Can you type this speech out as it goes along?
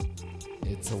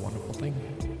it's a wonderful thing.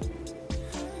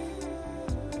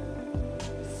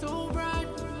 So bright.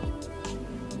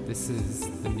 This is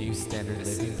the New Standard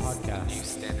Living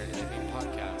Podcast.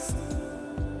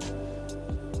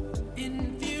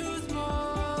 Infuse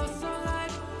more sunlight.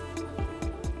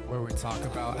 Where we talk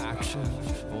about action,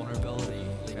 vulnerability,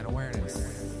 and awareness.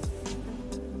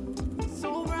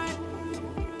 So bright.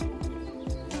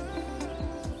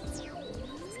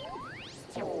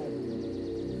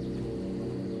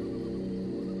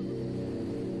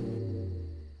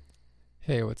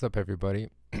 Hey, what's up, everybody?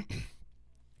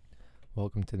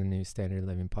 Welcome to the New Standard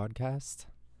Living Podcast.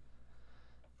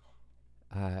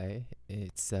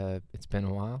 It's been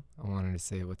a while. I wanted to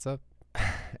say what's up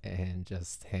and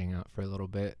just hang out for a little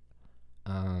bit.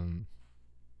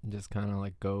 Just kind of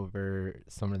like go over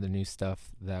some of the new stuff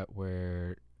that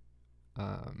we're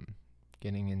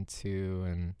getting into,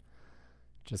 and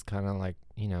just kind of like,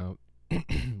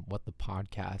 what the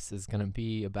podcast is going to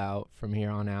be about from here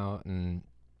on out, and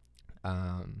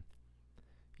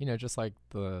just like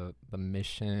the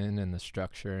mission and the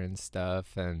structure and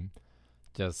stuff, and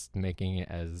just making it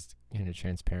as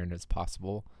transparent as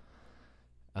possible,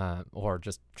 or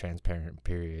just transparent,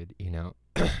 period.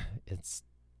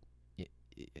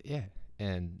 Yeah.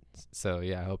 And so,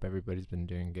 I hope everybody's been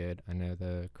doing good. I know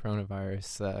the coronavirus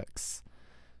sucks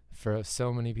for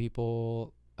so many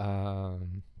people,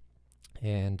 and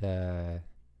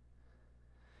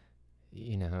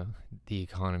the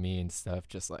economy and stuff,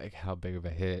 just like how big of a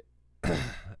hit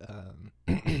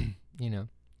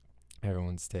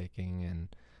everyone's taking, and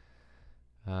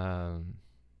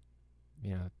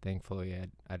thankfully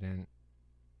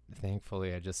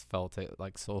I just felt it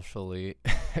like socially,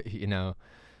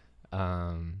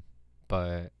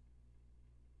 but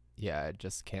I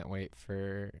just can't wait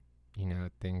for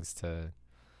things to,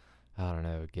 I don't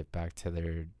know, get back to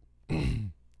their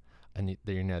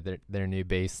their new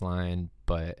baseline,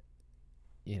 but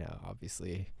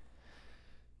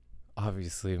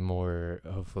obviously more,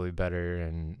 hopefully better,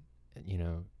 and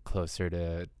closer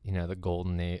to the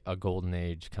golden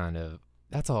age kind of.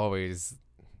 That's always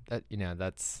that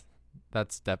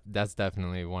that's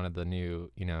definitely one of the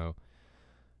new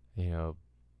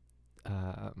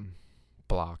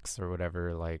blocks or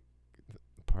whatever, like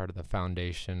part of the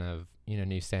foundation of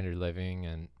New Standard Living.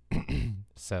 And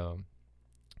so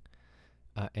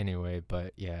anyway,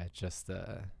 but just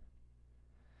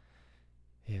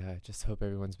just hope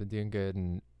everyone's been doing good,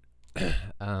 and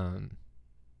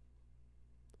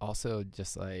also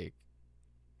just like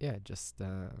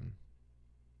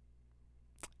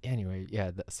anyway,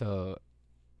 so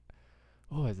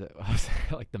what was it?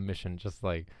 Like the mission, just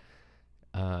like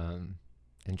and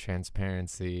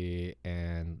transparency,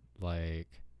 and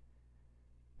like,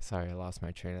 sorry, I lost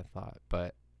my train of thought,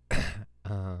 but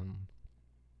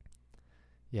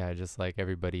just like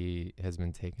everybody has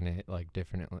been taking it like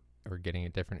differently, or getting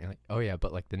it differently.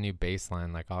 But like the new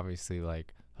baseline, like obviously,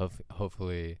 like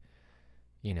hopefully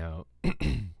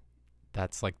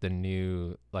that's like the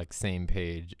new, like, same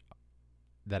page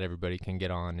that everybody can get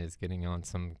on, is getting on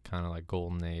some kind of like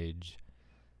golden age,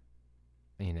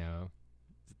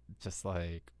 just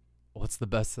like what's the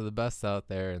best of the best out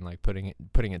there, and like putting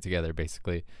it together,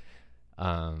 basically.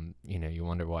 You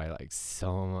wonder why, like,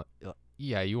 so much,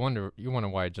 you wonder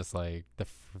why just like the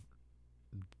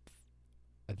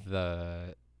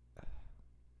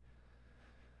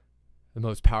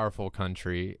most powerful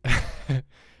country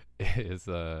is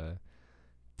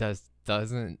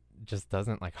doesn't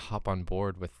like hop on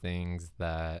board with things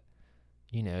that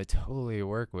totally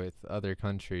work with other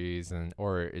countries,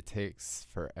 or it takes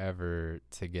forever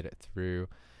to get it through,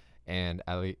 and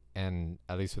at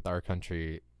least with our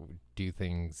country, do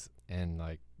things and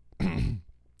like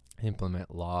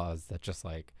implement laws that just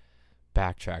like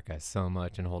backtrack us so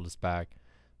much and hold us back.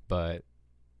 But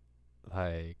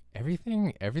like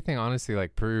everything honestly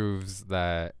like proves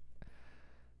that,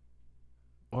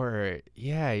 or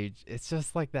it's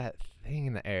just like that thing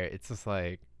in the air. It's just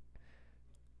like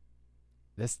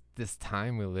this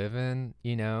time we live in,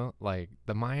 like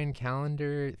the Mayan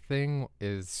calendar thing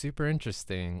is super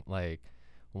interesting. Like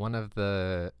one of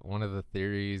the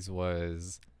theories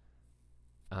was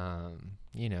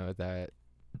that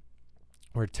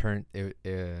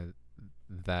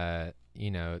that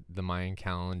the Mayan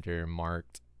calendar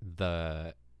marked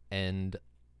the end,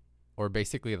 or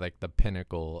basically like the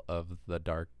pinnacle of a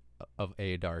dark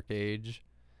age,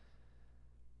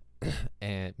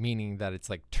 and meaning that it's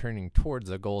like turning towards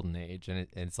a golden age, and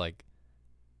it's like,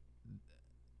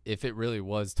 if it really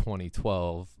was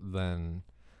 2012, then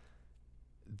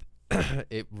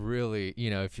it really,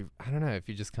 if you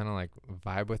just kind of like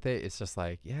vibe with it, it's just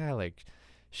like, like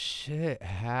shit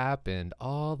happened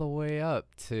all the way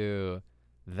up to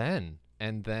then.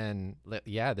 And then,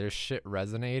 yeah, there's shit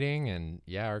resonating, and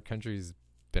yeah, our country's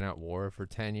been at war for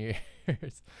 10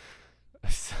 years.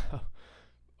 So,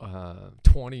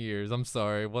 20 years. I'm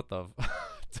sorry. What the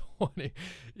 20?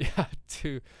 Yeah,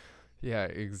 two. Yeah,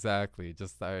 exactly.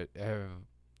 Just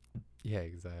yeah,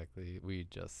 exactly. We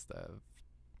just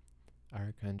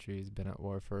our country's been at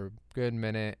war for a good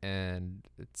minute, and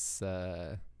it's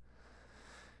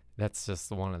that's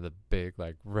just one of the big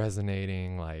like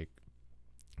resonating like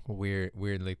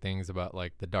weirdly things about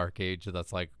like the dark age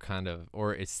that's like kind of,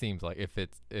 or it seems like if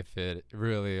it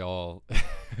really all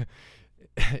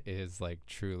is like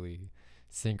truly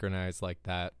synchronized like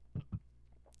that.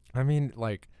 I mean,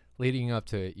 like leading up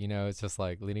to it, you know, it's just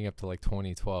like leading up to like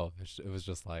 2012, it was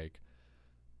just like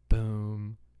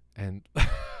boom, and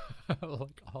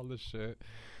like all the shit,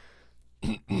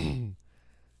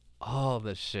 all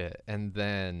the shit, and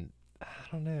then I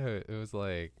don't know, it was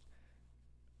like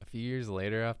a few years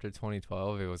later after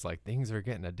 2012, it was like things were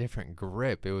getting a different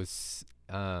grip. It was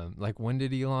like, when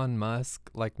did Elon Musk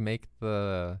like make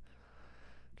the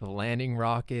landing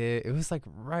rocket? It was like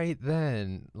right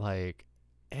then, like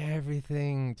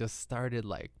everything just started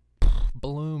like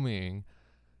blooming,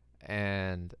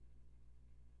 and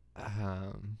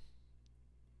um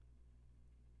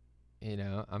you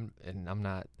know, I'm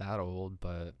not that old,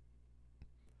 but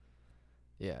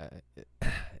yeah, I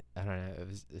don't know,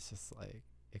 it's just like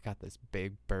it got this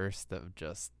big burst of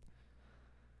just,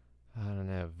 I don't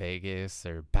know, Vegas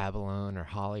or Babylon or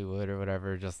Hollywood or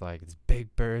whatever, just like this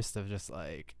big burst of just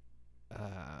like,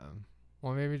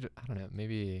 well, maybe I don't know,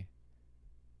 maybe,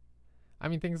 I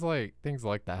mean, things like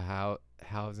the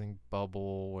housing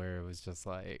bubble, where it was just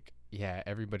like, yeah,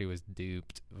 everybody was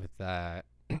duped with that.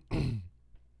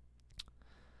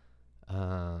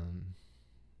 um,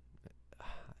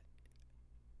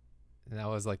 and that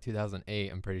was like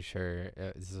 2008. I'm pretty sure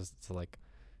it was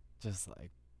just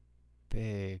like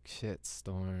big shit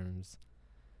storms.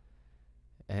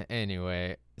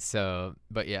 Anyway, so,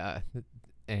 but yeah,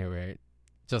 anyway,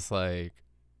 just like,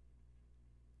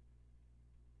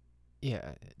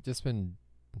 yeah, just been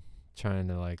trying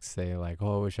to like say like,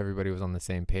 oh, I wish everybody was on the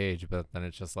same page, but then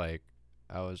it's just like,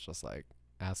 I was just like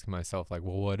asking myself like,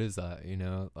 well, what is that, you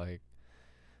know, like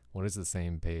what is the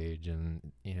same page?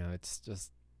 And you know, it's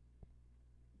just,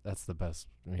 that's the best,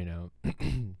 you know,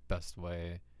 best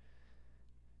way,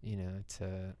 you know,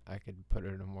 to, I could put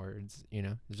it in words, you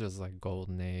know, it's just like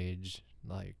golden age,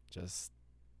 like just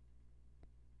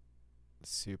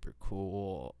super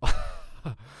cool.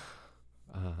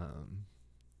 um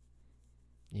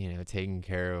you know, taking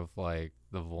care of like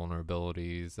the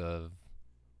vulnerabilities of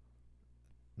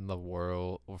the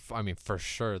world, or I mean, for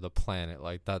sure the planet,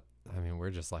 like that. I mean, we're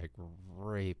just like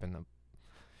raping the,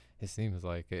 it seems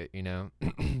like it, you know.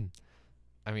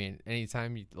 I mean,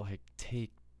 anytime you like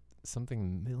take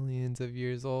something millions of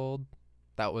years old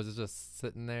that was just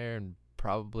sitting there and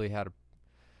probably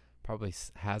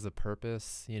has a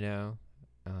purpose, you know.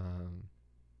 um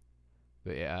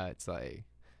but yeah, it's like,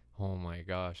 oh my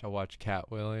gosh, I watched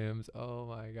Cat Williams. Oh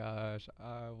my gosh,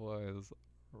 I was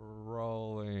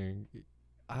rolling.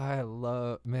 I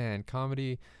love, man,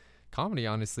 comedy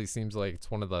honestly seems like it's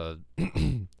one of the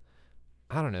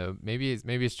I don't know, maybe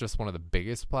it's just one of the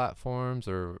biggest platforms,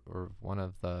 or one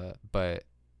of the, but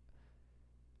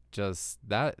just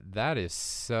that is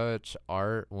such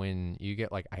art when you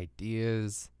get like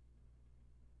ideas,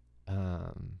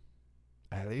 um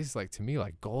at least like to me,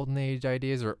 like golden age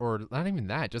ideas, or not even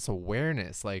that, just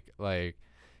awareness, like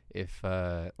if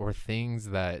or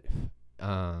things that,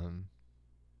 um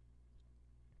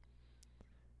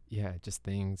yeah, just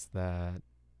things that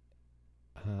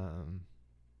um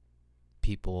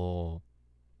people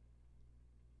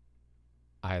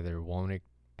either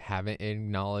haven't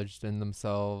acknowledged in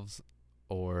themselves,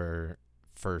 or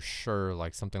for sure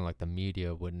like something like the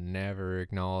media would never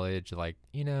acknowledge, like,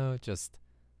 you know, just,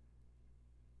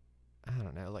 I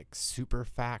don't know, like super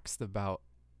facts about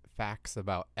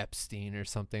Epstein or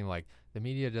something. Like the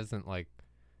media doesn't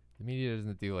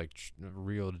do like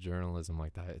real journalism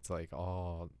like that. It's like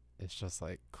all, it's just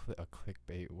like a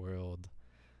clickbait world.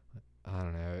 I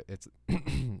don't know. It's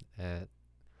like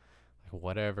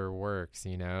whatever works,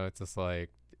 you know. It's just like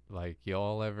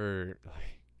y'all ever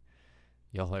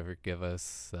give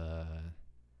us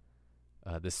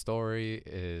the story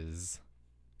is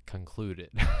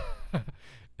concluded.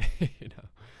 You know,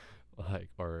 like,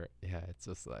 or yeah, it's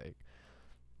just like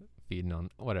feeding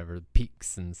on whatever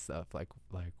peaks and stuff, like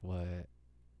what,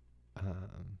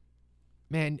 um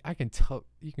man, I can tell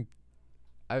you can,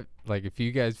 I like, if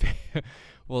you guys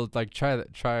well, like try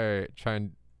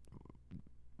and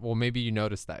well, maybe you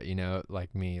notice that, you know,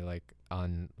 like me, like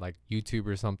on like YouTube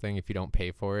or something, if you don't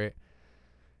pay for it,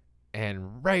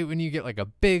 and right when you get like a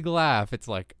big laugh, it's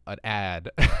like an ad.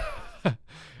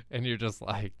 And you're just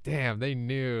like, damn, they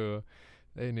knew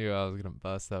I was gonna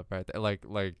bust up right there.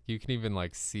 Like you can even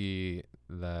like see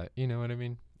that, you know what I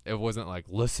mean? It wasn't like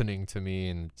listening to me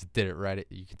and just did it right.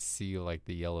 You could see like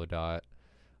the yellow dot,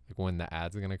 like when the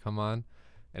ads are gonna come on,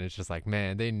 and it's just like,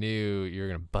 man, they knew you were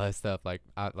gonna bust up. Man,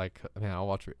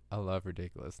 I love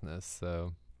ridiculousness,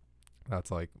 so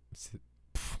that's like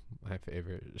my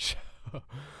favorite show.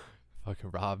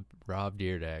 Fucking Rob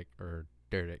Dyrdek or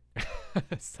Dyrdek.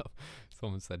 So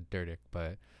someone said Dyrdek,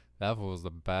 but that was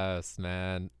the best,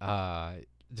 man.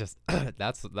 Just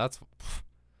that's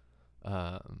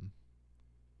um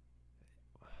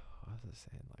what was I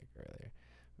saying like earlier?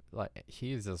 Like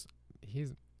he's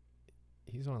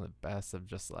one of the best of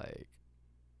just like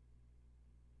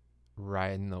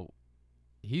riding the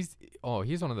he's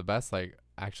one of the best like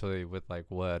actually with like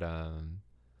what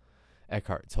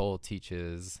Eckhart Tolle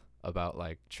teaches about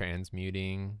like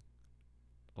transmuting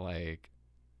like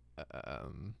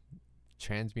um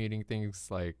transmuting things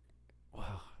like,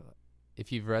 wow,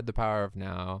 if you've read The Power of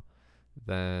Now,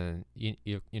 then you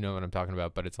know what I'm talking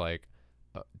about, but it's like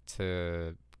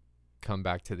to come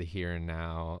back to the here and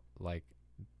now, like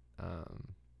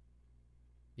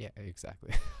yeah,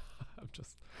 exactly. I'm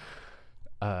just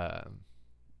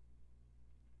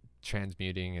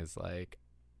transmuting is like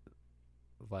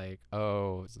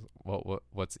oh,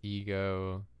 what's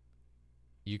ego,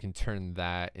 you can turn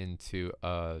that into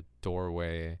a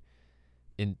doorway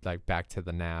in like back to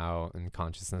the now and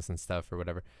consciousness and stuff or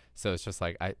whatever. So it's just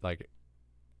like I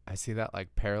see that like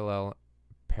paralleling,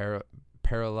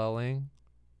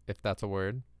 if that's a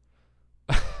word.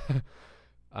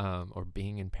 Or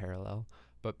being in parallel,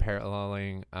 but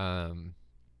paralleling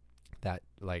that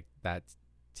like that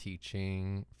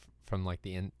teaching from like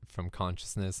from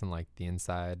consciousness and like the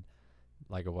inside,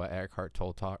 like what Eckhart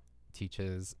Tolle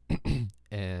teaches,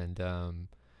 and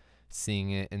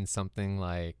seeing it in something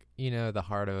like, you know, the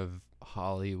heart of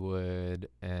Hollywood,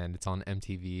 and it's on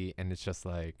MTV, and it's just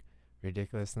like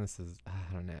ridiculousness is,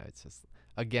 I don't know, it's just,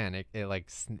 again, it like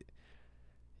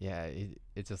yeah,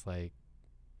 it just like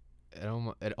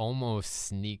it almost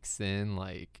sneaks in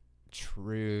like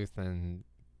truth and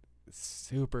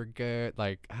super good,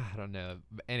 like I don't know,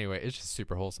 but anyway, it's just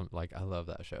super wholesome. Like I love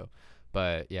that show.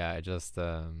 But yeah,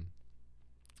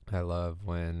 I love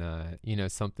when you know,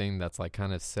 something that's like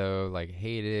kind of so like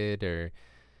hated, or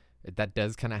that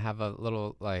does kind of have a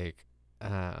little like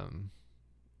I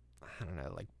don't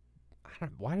know, like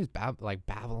why does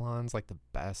Babylon's like the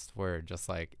best, where just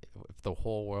like if the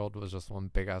whole world was just one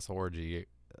big ass orgy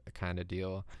kind of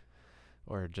deal,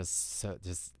 or just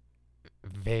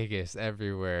Vegas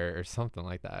everywhere or something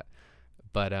like that.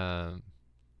 But and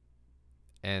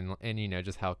you know,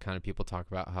 just how kind of people talk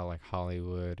about how like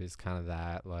Hollywood is kind of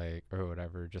that, like, or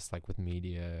whatever, just like with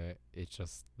media, it's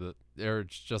just the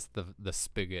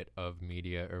spigot of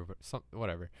media or some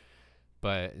whatever.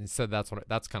 But and so that's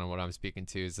kind of what I'm speaking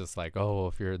to, is just like, oh,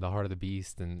 if you're in the heart of the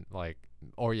beast, and like,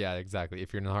 or yeah, exactly,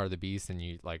 if you're in the heart of the beast and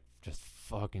you like just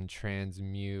fucking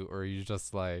transmute, or you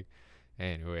just like,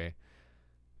 anyway,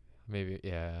 maybe,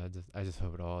 yeah, I just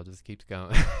hope it all just keeps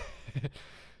going.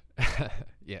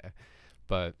 Yeah,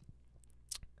 but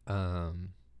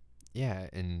yeah,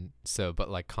 and so, but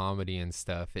like comedy and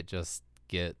stuff, it just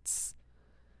gets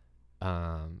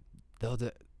um they'll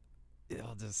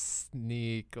they'll just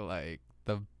sneak like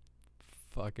the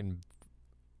fucking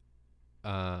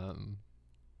um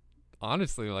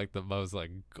honestly like the most like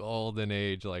golden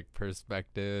age like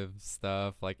perspective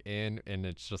stuff like in, and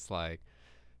it's just like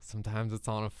sometimes it's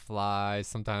on a fly,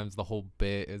 sometimes the whole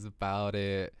bit is about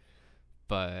it,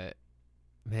 but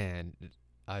man,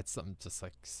 it's, I'm just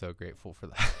like so grateful for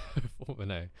that.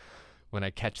 when I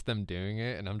catch them doing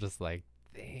it, and I'm just like,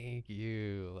 thank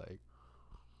you, like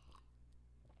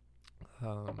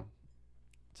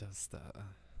just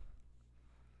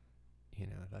you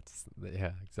know, that's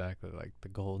yeah, exactly, like the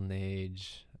golden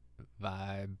age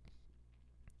vibe.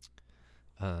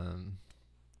 um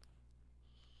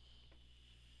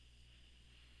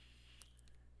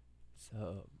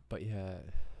so but yeah,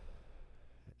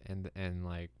 and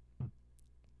like,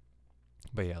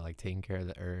 but yeah, like taking care of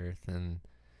the earth, and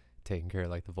taking care of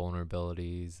like the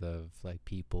vulnerabilities of like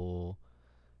people,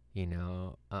 you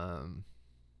know,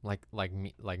 like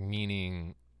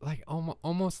meaning like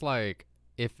almost like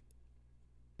if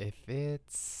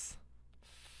it's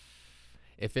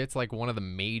if it's like one of the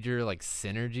major like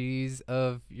synergies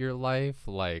of your life,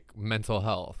 like mental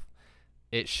health,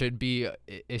 it should be a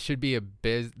they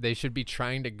should be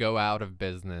trying to go out of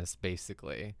business,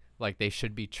 basically. Like they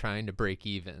should be trying to break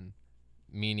even,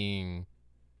 meaning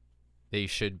they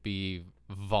should be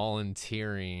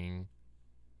volunteering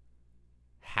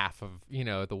half of,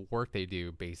 the work they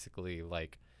do, basically.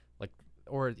 Like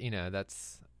or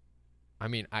that's, I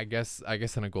mean, I guess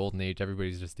in a golden age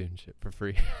everybody's just doing shit for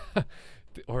free.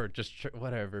 Or just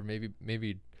whatever. Maybe,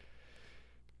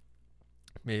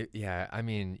 yeah. I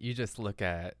mean, you just look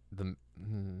at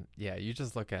yeah, you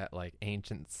just look at like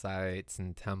ancient sites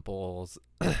and temples,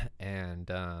 and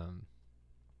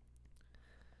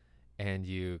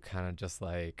you kind of just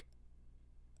uh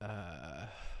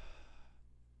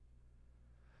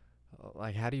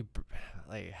like how do you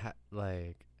like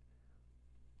like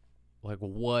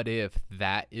what if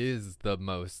that is the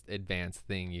most advanced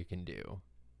thing you can do,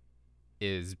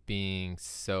 is being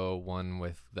so one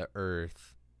with the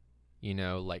earth,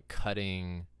 like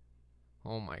cutting.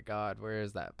 Oh my god, where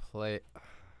is that play?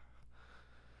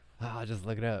 I'll just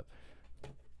look it up.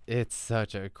 It's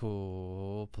such a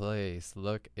cool place.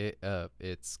 Look it up.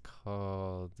 It's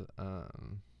called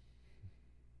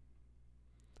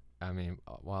I mean,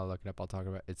 while I look it up, I'll talk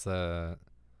about it's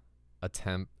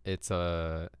it's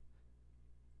a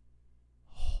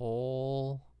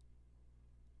whole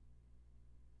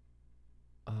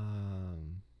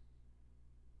um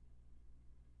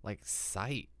like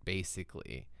site,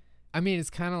 basically. I mean, it's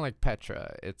kind of like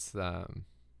Petra. It's hang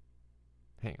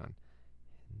on.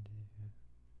 Hindu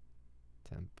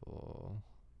temple.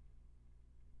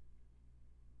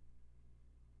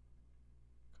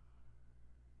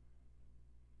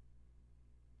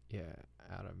 Yeah,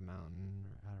 out of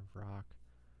mountain, out of rock.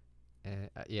 And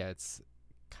yeah, it's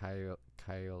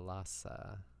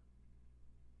Kailasa.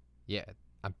 Yeah.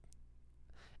 I'm,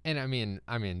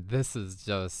 and this is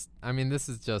just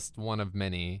one of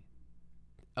many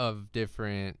of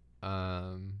different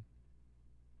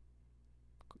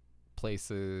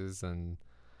places. And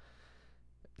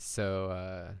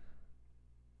so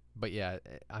but yeah,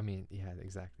 I mean, yeah,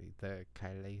 exactly. The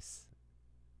Kailas,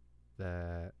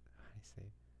 the, how do you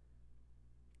say,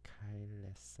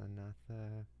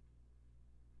 Kailasanatha,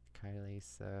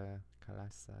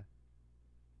 Kailasa.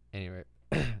 Anyway,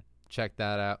 check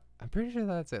that out. I'm pretty sure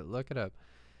that's it. Look it up.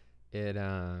 It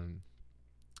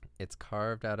it's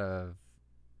carved out of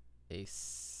a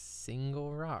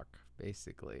single rock,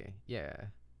 basically. Yeah.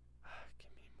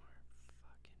 Give me more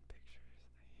fucking pictures.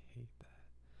 I hate that.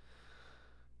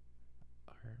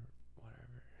 Or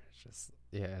whatever. It's just,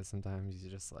 yeah, sometimes you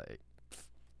just like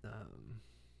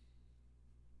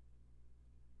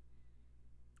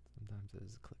sometimes I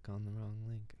just click on the wrong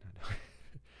link and I don't.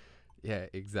 Yeah,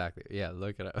 exactly. Yeah,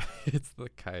 look it up. It's the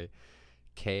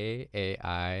Kailasa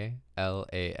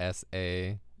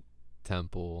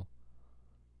temple.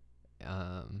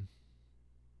 Um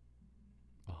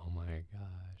oh my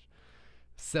gosh.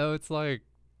 So it's like,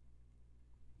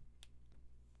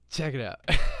 check it out.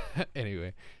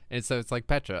 Anyway, and so it's like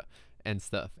Petra and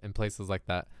stuff and places like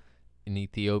that in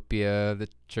Ethiopia, the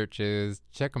churches,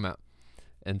 check them out.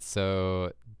 And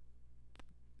so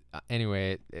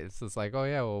anyway, it's just like, oh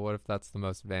yeah, well, what if that's the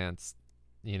most advanced,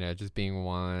 just being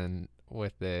one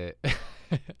with it.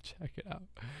 Check it out.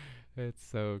 It's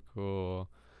so cool.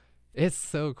 It's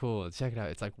so cool. Check it out.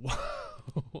 It's like,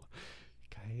 whoa.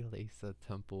 Kailasa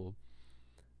temple.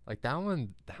 Like that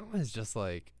one's just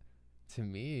like, to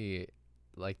me,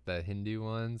 like the Hindu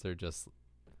ones are just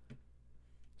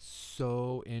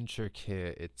so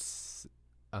intricate. It's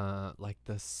like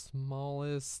the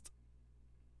smallest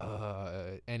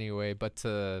anyway, but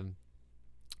to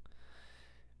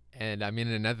and I mean,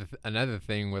 another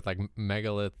thing with like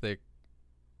megalithic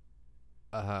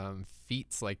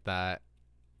feats like that,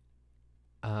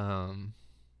 um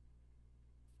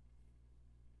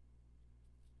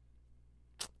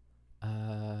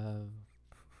uh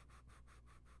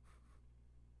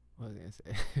what was I gonna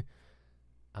say?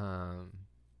 um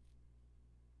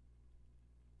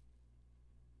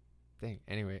Thing,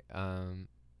 anyway,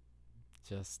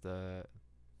 just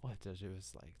what does it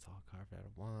was like, it's all carved out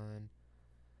of one.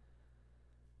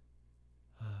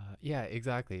 Yeah,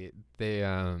 exactly. They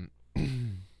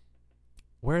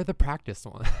where are the practice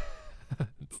ones?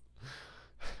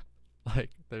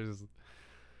 Like there's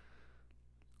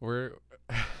where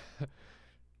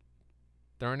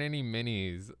there aren't any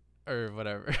minis or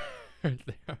whatever. There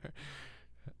are.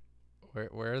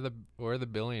 Where are the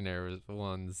billionaires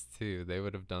ones too? They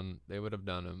would have done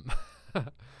them.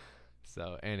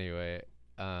 So anyway,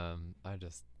 I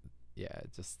just, yeah,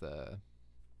 just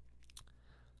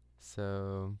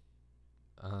so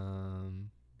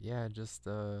yeah, just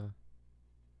yeah,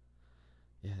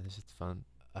 this is fun.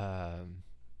 um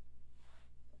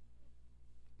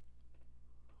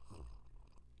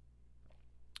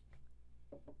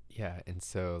yeah, and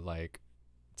so like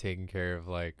taking care of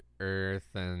like earth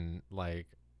and like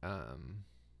um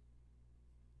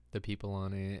the people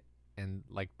on it, and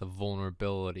like the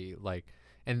vulnerability, like,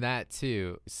 and that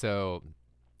too. So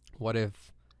what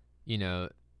if, you know,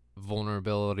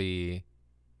 vulnerability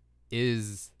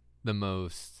is the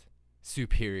most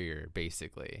superior,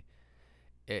 basically.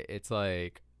 It's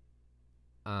like,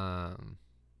 um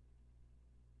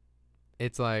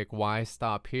it's like, why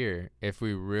stop here if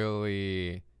we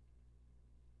really,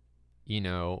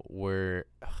 we're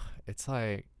it's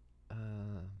like, oh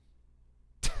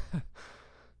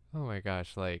my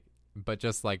gosh, like, but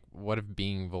just like, what if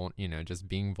just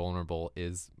being vulnerable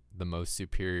is the most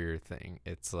superior thing?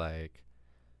 It's like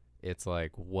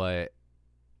what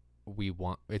we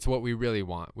want. It's what we really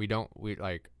want. We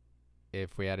like,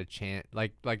 if we had a chance,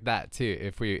 like that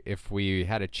too. If we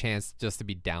had a chance just to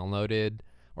be downloaded,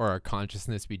 or our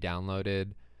consciousness be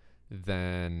downloaded,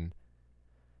 then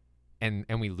and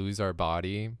we lose our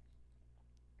body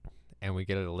and we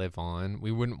get to live on,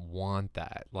 we wouldn't want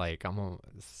that. Like, I'm a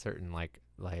certain, like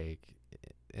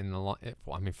in the long,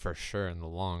 well, I mean, for sure in the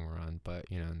long run, but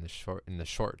in the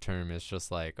short term, it's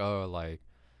just like, oh, like,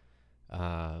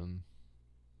 um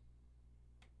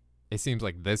it seems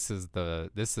like this is the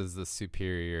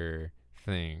superior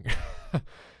thing.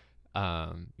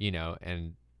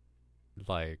 And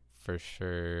like, for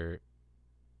sure,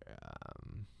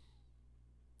 um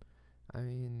I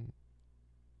mean,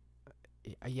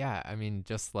 yeah, I mean,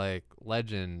 just like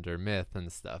legend or myth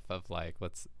and stuff of like,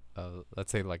 let's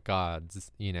say like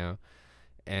gods,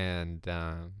 and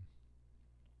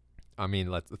I mean,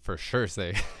 let's for sure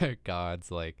say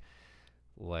gods, like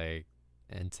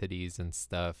entities and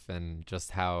stuff, and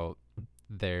just how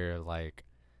they're like,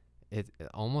 it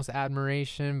almost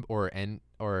admiration,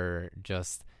 or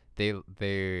just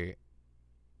they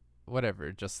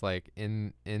whatever, just like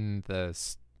in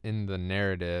the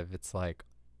narrative, it's like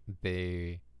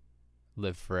they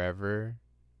live forever,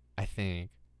 I think.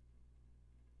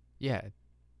 Yeah,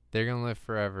 they're gonna live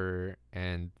forever,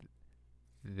 and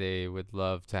they would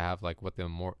love to have like what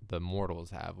the mortals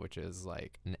have, which is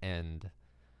like an end.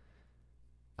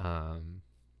 um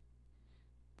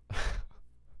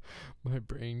my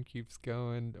brain keeps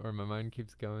going, or my mind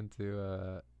keeps going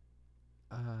to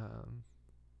um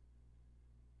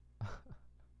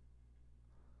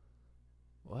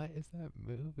what is that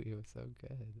movie? It was so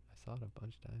good. I saw it a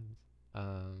bunch of times.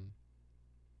 um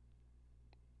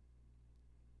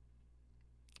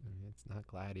I mean, it's not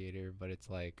Gladiator, but it's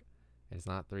like, it's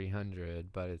not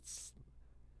 300, but it's,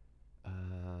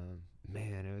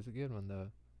 man, it was a good one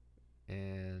though.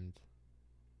 And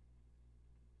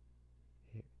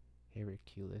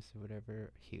Hercules or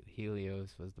whatever,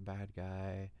 Helios was the bad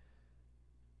guy.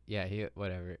 Yeah,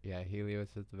 whatever. Yeah, Helios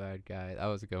was the bad guy. That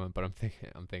was a good one, but I'm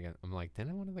like,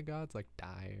 didn't one of the gods like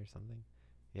die or something?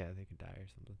 Yeah, they could die or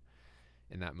something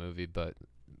in that movie, but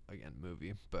again,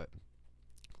 movie, but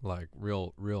like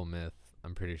real myth,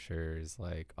 I'm pretty sure is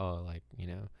like, oh, like,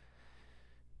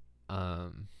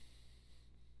 um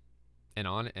and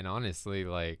honestly,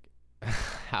 like,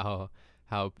 how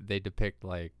they depict,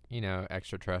 like,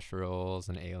 extraterrestrials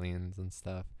and aliens and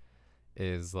stuff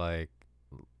is like,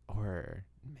 or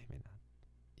maybe not.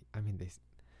 I mean,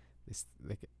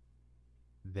 like,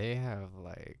 they have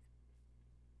like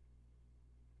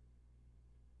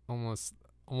almost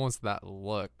that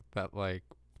look that, like,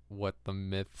 what the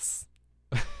myths,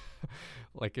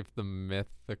 like, if the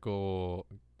mythical,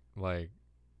 like,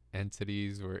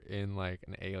 entities were in like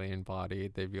an alien body,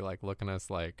 they'd be like looking at us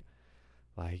like,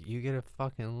 you get to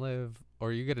fucking live,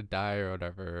 or you get to die, or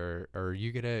whatever, or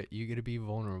you get to be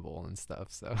vulnerable and stuff.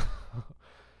 So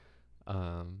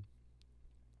um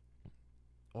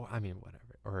or I mean,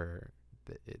 whatever, or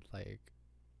it, like,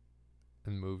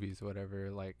 in movies,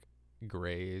 whatever, like,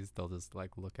 grays, they'll just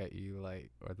like look at you,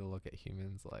 like, or they'll look at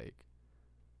humans like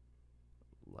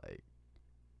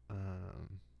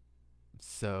um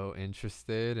so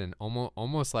interested, and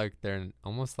almost like they're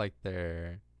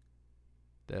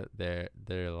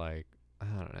like, I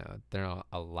don't know, they're not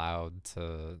allowed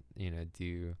to,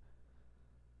 do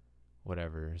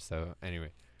whatever. So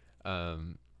anyway,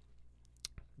 um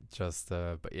just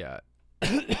but yeah.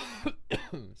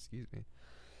 Excuse me.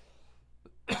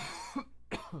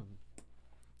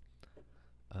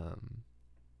 um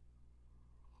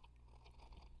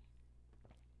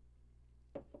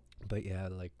but yeah,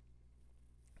 like,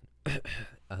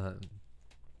 um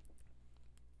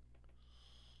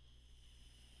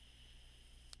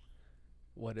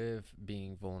what if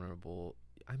being vulnerable,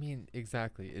 I mean,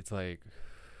 exactly, it's like,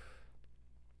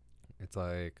 It's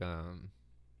like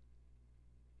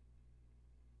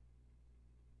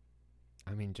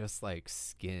I mean, just like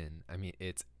skin. I mean,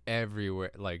 it's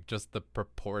everywhere. Like just the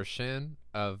proportion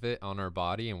of it on our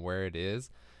body and where it is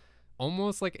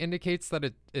almost like indicates that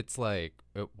it's like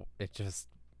it just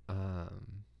what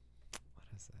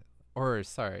is it? Or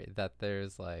sorry, that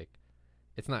there's like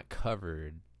it's not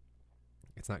covered.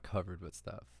 It's not covered with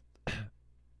stuff.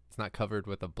 It's not covered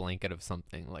with a blanket of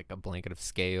something like a blanket of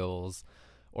scales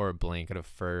or a blanket of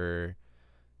fur.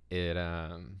 It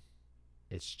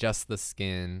it's just the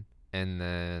skin, and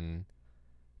then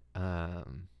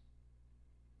um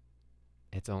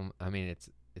I mean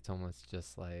it's almost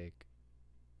just like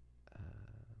uh,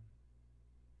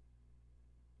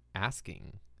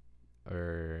 asking,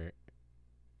 or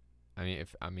I mean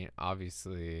if I mean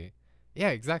obviously, yeah,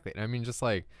 exactly. I mean just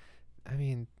like I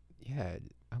mean yeah,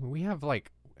 I mean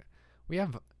we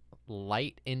have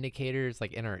light indicators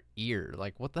like in our ear.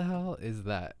 Like what the hell is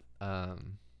that?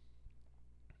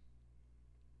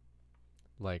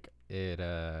 Like it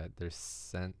there's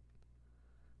sent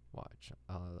watch.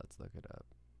 Let's look it up.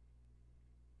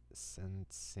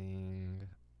 Sensing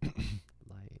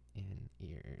light in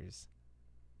ears.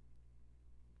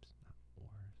 Oops, not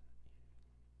oars.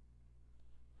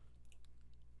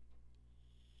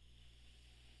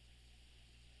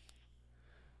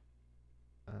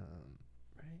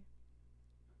 Right?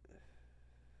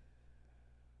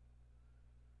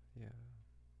 Yeah.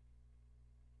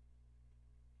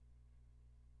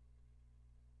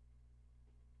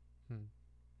 Hmm.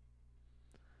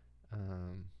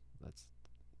 Um, let's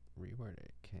reword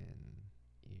it. Can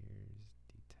ears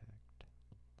detect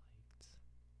light?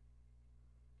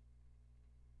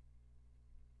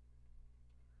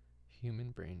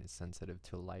 Human brain is sensitive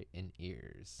to light in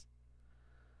ears.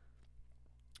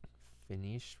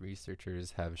 Finnish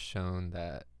researchers have shown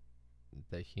that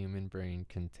the human brain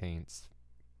contains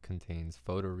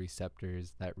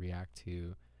photoreceptors that react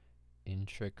to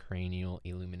intracranial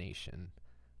illumination.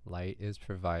 Light is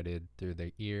provided through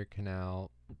the ear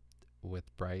canal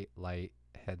with bright light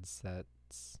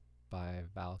headsets by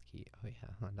Valky. Oh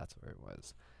yeah, that's where it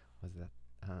was. Was that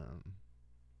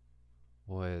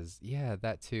was yeah,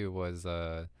 that too was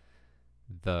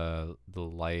the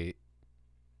lights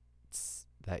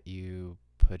that you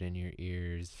put in your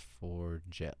ears for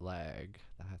jet lag.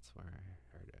 That's where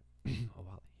I heard it. Oh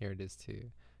well, here it is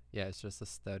too. Yeah, it's just a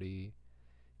study.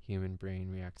 Human brain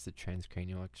reacts to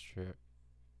transcranial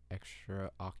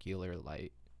extraocular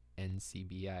light,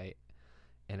 NCBI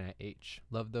NIH.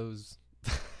 Love those.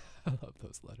 I love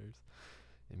those letters.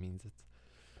 It means it's.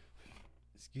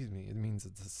 Excuse me. It means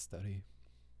it's a study.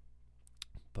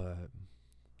 But.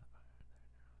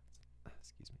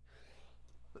 Excuse me.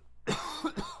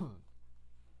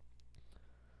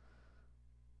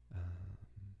 um,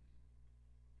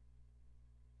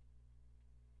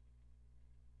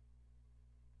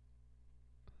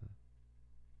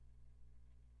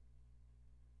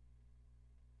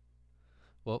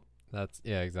 well, that's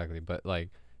yeah, exactly. But like,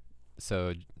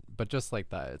 so, but just like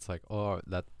that, it's like, oh,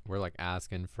 that we're like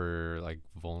asking for like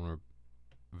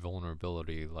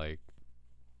vulnerability, like,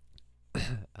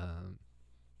 um,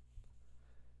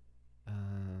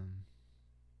 um,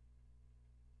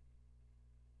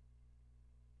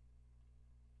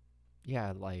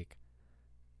 yeah, like,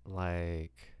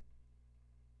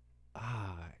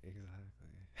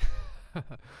 exactly.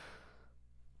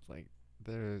 Like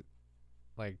they're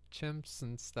like chimps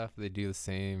and stuff. They do the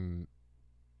same.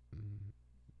 mm,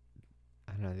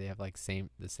 I don't know. They have like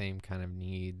the same kind of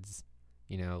needs.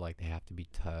 You know, like they have to be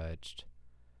touched.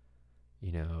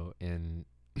 You know, in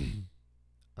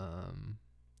um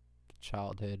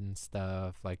childhood and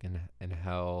stuff, like and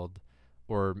held,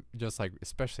 or just like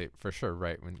especially for sure,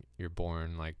 right when you're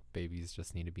born, like babies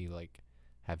just need to be like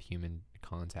have human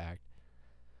contact,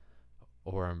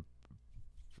 or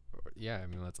yeah, I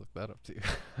mean let's look that up too.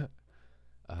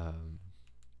 um,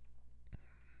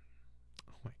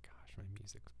 oh my gosh, my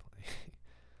music's playing.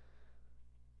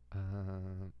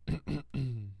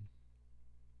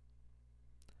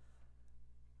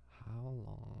 How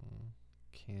long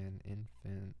can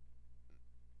infant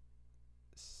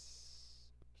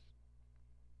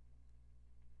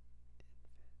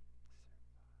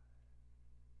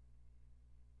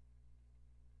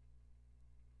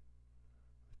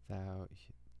without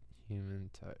human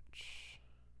touch?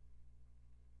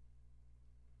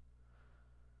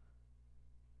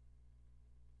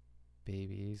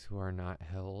 Babies who are not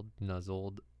held,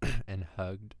 nuzzled, and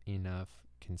hugged enough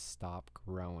can stop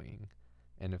growing,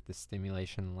 and if the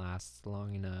stimulation lasts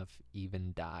long enough,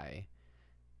 even die.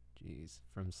 Jeez,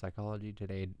 from Psychology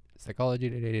Today,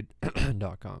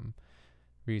 psychologytoday.com.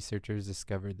 Researchers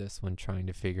discovered this when trying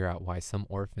to figure out why some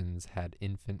orphans had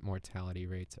infant mortality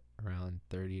rates around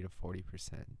 30 to 40%.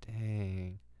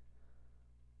 Dang.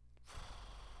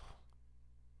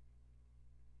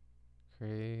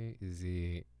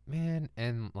 Crazy. Man,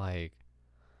 and like,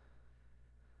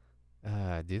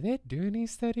 do they do any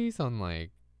studies on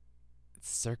like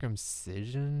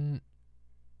circumcision?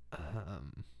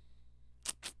 Um,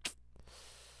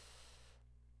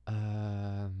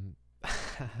 um,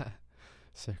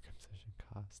 circumcision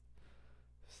cost.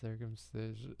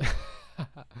 Circumcision.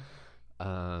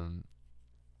 um,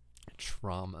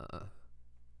 trauma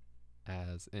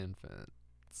as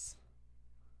infants.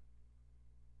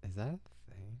 Is that a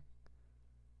thing?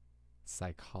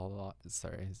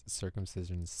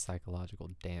 Circumcision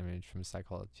psychological damage from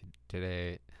Psychology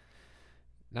Today.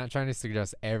 Not trying to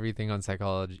suggest everything on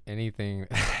psychology, anything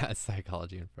has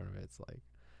psychology in front of it. It's like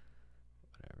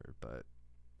whatever, but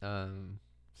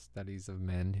studies of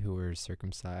men who were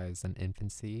circumcised in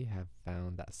infancy have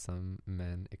found that some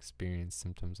men experience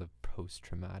symptoms of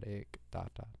post-traumatic ... Yeah,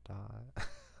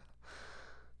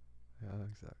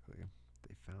 exactly.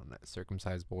 They found that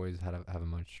circumcised boys have a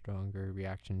much stronger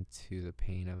reaction to the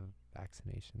pain of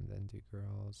vaccination than do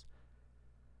girls.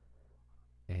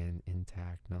 And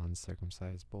intact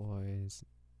non-circumcised boys,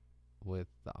 with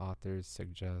the authors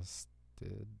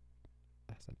suggested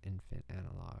as an infant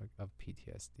analog of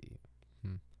PTSD.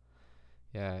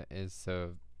 Yeah, is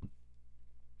so.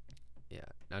 Yeah,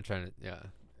 not trying to. Yeah,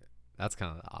 that's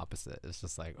kind of the opposite. It's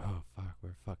just like, oh fuck,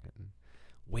 we're fucking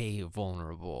way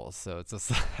vulnerable. So it's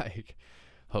just like,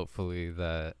 hopefully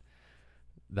that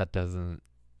doesn't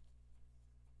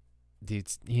do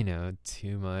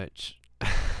too much.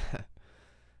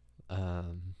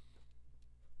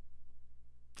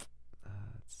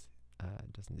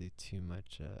 It doesn't do too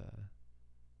much.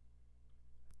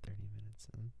 30 minutes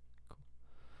in. Cool.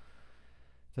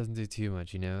 Doesn't do too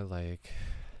much, like.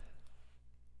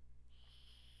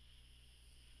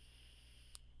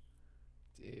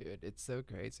 Dude, it's so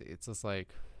crazy. It's just like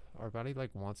our body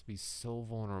like wants to be so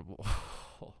vulnerable.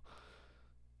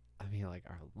 I mean, like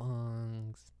our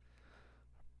lungs,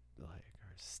 like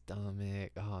our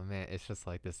stomach. Oh man, it's just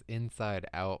like this inside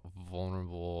out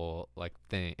vulnerable like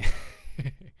thing.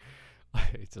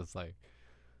 It's just like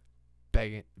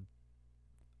begging.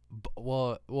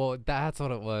 Well, that's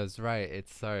what it was, right?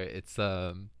 It's like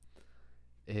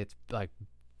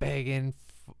begging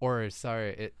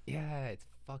it's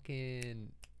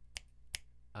fucking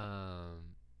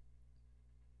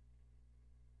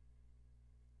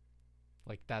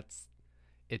like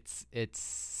it's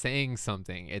saying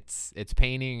something. It's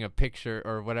painting a picture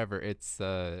or whatever. It's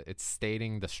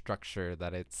stating the structure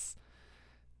that it's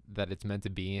meant to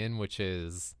be in, which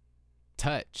is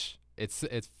touch. It's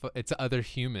other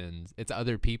humans. It's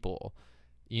other people.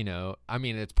 I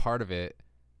mean, it's part of it,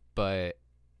 but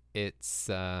it's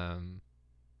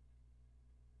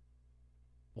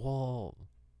well,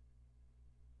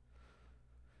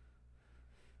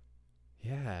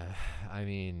 yeah. I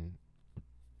mean,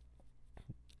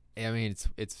 it's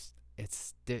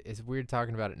weird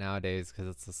talking about it nowadays because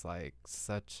it's just like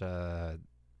such a.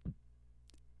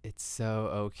 It's so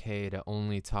okay to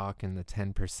only talk in the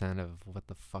 10% of what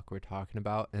the fuck we're talking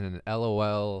about, and an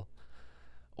LOL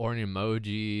or an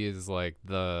emoji is like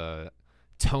the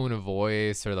tone of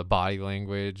voice or the body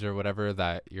language or whatever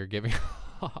that you're giving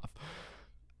off,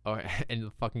 or and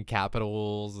the fucking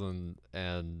capitals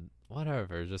and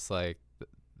whatever, just like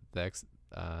the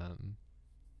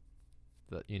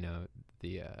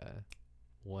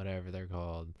whatever they're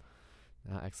called,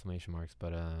 not exclamation marks,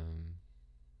 but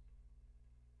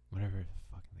whatever the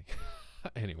fucking thing.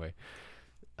 Anyway,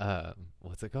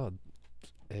 what's it called?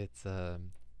 It's what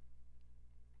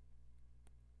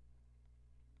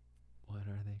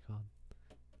are they called?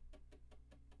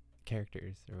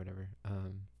 Characters or whatever.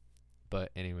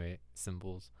 But anyway,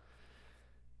 symbols.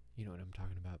 You know what I'm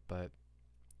talking about, but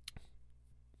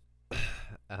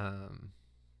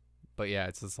yeah,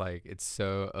 it's just like it's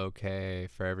so okay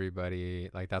for everybody.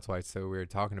 Like that's why it's so weird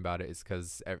talking about it. Is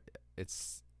because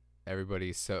it's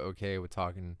everybody's so okay with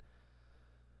talking.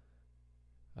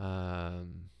 I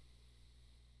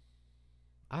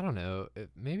don't know.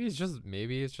 Maybe it's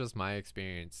just my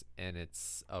experience, and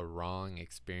it's a wrong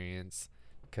experience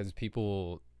because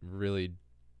people really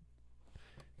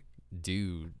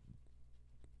do.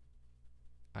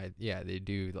 They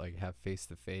do like have face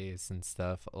to face and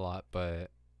stuff a lot, but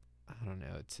I don't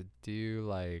know, to do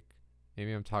like,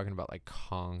 maybe I'm talking about like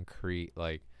concrete,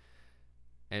 like,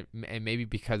 and maybe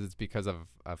because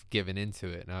I've given into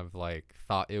it and I've like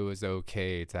thought it was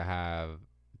okay to have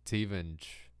to even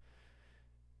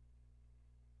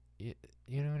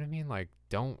you know what I mean? Like,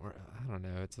 I don't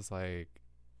know. It's just like,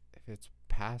 if it's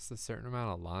past a certain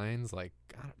amount of lines, like,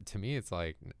 to me, it's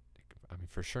like, I mean,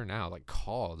 for sure now, like,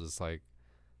 call, just like,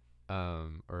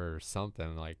 or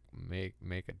something, like, make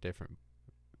a different,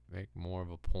 make more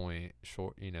of a point,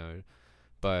 short,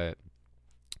 but,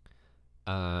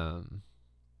 um,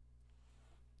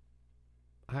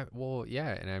 well, yeah,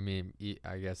 and I mean,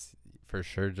 I guess for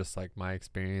sure, just like my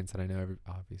experience, and I know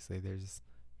obviously there's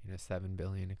 7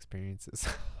 billion experiences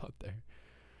out there,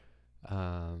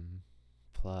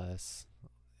 plus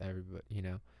everybody,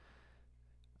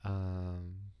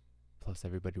 um, plus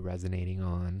everybody resonating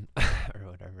on or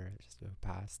whatever, just go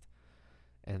past,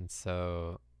 and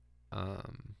so,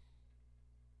 um,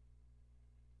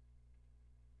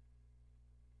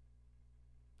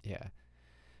 yeah.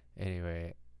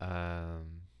 Anyway,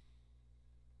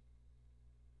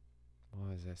 what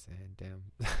was I saying? Damn.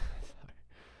 Sorry.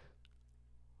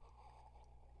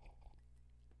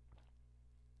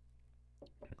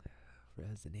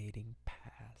 Resonating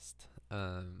past.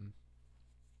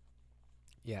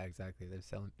 Yeah, exactly.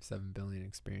 There's 7 billion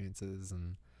experiences,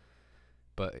 and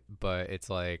but it's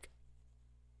like,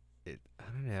 I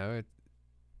don't know.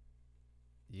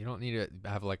 You don't need to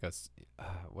have like a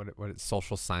what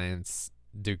social science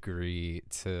degree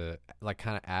to like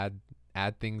kind of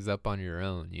add things up on your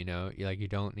own. You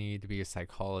don't need to be a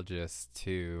psychologist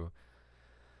to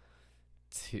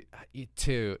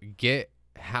get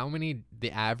how many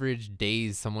the average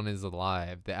days someone is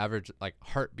alive, the average like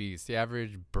heartbeats, the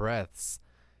average breaths,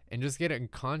 and just get it in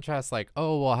contrast. Like,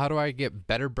 oh well, how do I get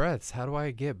better breaths? How do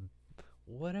I get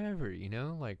whatever,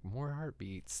 like more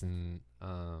heartbeats, and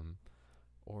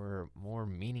or more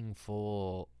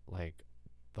meaningful, like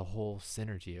the whole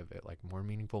synergy of it, like more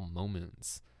meaningful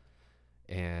moments,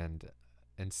 and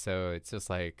so it's just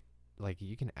like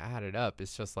you can add it up.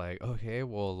 It's just like, okay,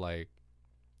 well, like,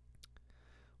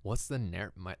 what's the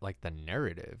the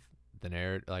narrative?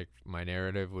 Like, my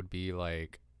narrative would be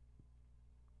like,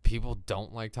 people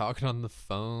don't like talking on the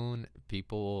phone.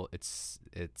 People, it's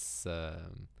I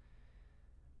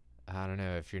don't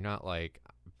know, if you're not like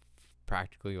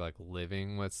practically like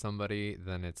living with somebody,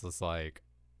 then it's just like,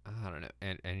 I don't know,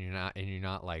 and you're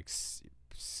not like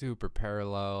super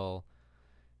parallel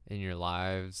in your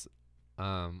lives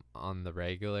on the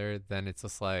regular, then it's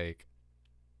just like,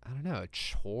 I don't know, a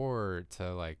chore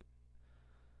to like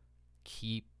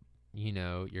keep,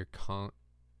 your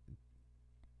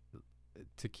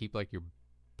to keep like your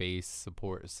base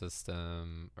support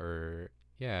system, or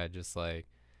yeah, just like,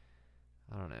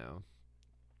 I don't know.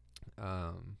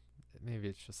 Maybe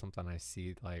it's just something I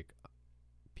see, like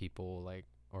people like,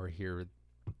 or hear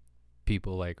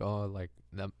people like, oh, like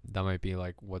that might be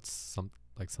like what's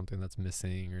something that's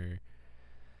missing, or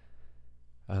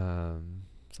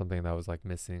something that was like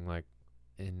missing like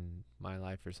in my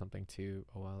life or something too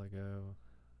a while ago,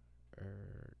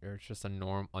 or it's just a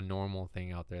normal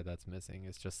thing out there that's missing.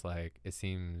 It's just like, it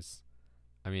seems,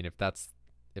 I mean, if that's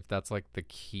like the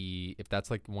key, if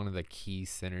that's like one of the key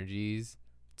synergies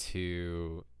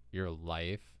to your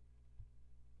life,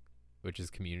 which is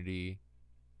community,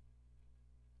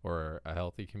 or a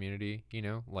healthy community,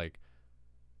 like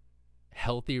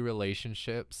healthy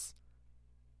relationships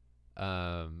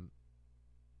are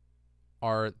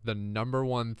the number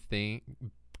one thing,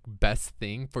 best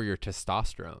thing for your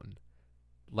testosterone.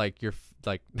 Like, you're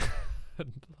like like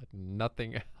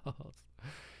nothing else.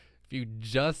 If you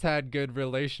just had good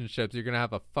relationships, you're gonna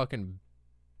have a fucking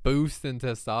boost in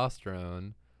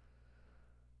testosterone.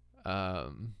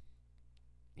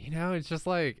 It's just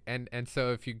like, and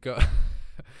so if you go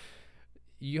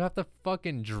you have to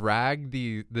fucking drag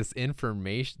this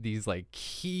information, these like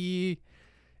key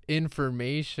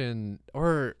information,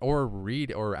 or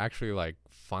read, or actually like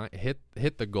hit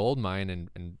the gold mine,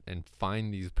 and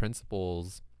find these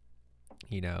principles,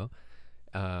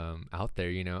 out there.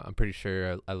 I'm pretty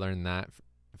sure I learned that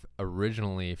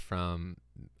originally from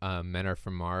Men Are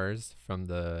From Mars, from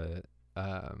the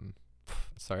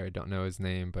sorry, I don't know his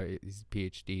name, but he's a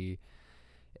PhD,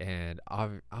 and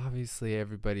obviously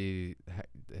everybody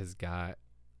has got,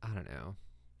 I don't know,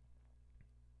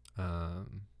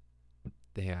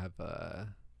 they have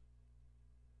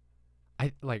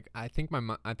I think I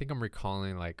think I'm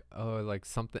recalling, like, oh, like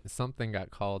something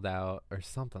got called out or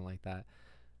something like that,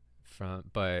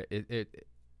 but it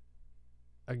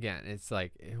again, it's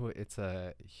like, it's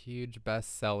a huge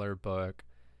bestseller book,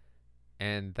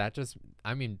 and that just,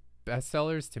 I mean,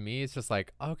 bestsellers to me, it's just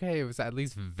like, okay, it was at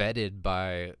least vetted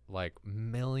by like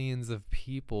millions of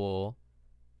people,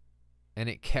 and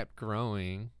it kept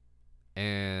growing,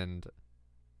 and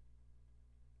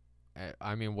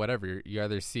I mean, whatever, you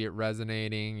either see it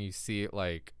resonating, you see it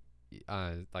like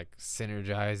like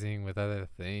synergizing with other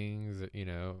things,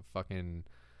 fucking,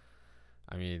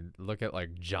 I mean, look at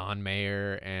like John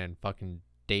Mayer and fucking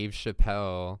Dave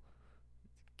Chappelle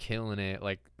killing it,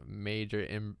 like major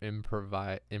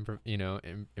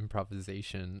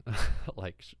improvisation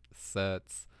like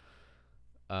sets.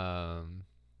 um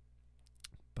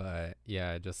but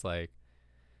just like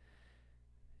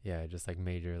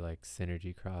major like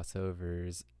synergy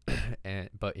crossovers. And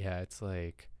but yeah, it's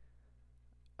like,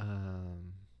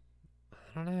 um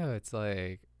I don't know, it's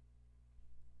like,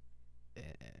 eh,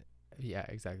 yeah,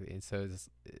 exactly. And so it's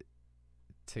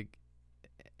to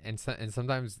and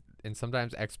sometimes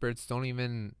experts don't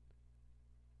even,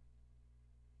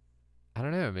 I don't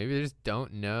know, maybe they just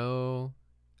don't know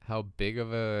how big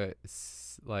of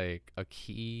like a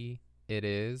key it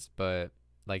is, but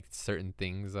like certain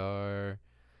things are,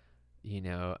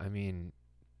 I mean,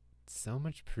 so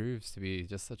much proves to be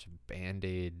just such a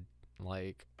band-aid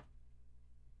like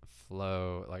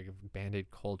flow, like band-aid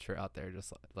culture out there,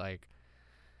 just like,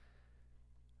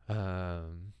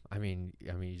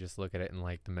 you just look at it in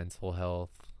like the mental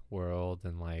health world,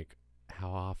 and like how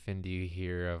often do you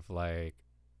hear of like,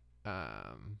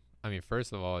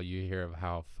 first of all, you hear of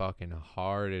how fucking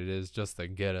hard it is just to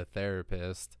get a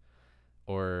therapist.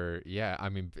 Or yeah,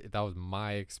 that was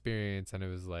my experience, and it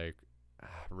was like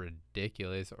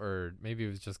ridiculous. Or maybe it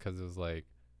was just because it was like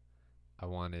I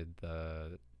wanted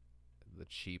the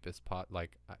cheapest pot,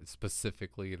 like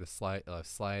specifically the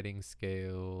sliding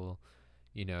scale,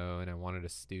 and I wanted a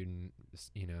student,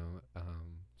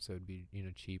 so it'd be,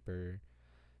 cheaper.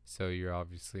 So you're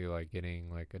obviously like getting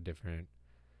like a different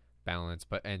balance.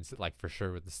 But and like for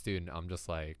sure with the student, I'm just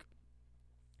like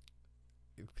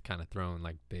kind of throwing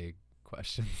like big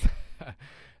questions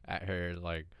at her,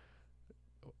 like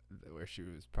where she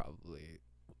was probably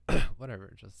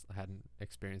whatever, just hadn't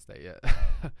experienced that yet.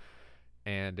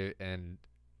 And it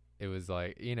was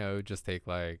like, just take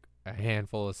like a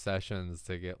handful of sessions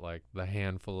to get like the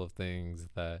handful of things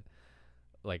that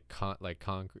like concrete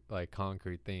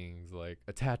things like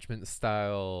attachment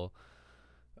style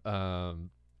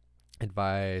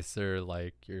advice, or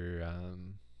like your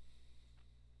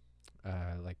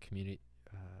like community,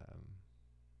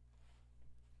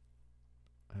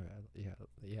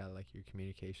 like your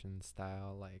communication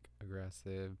style, like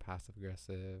aggressive, passive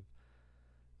aggressive.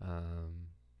 um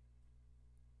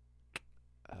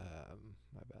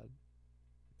my bad.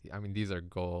 These are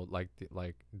gold. Like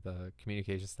the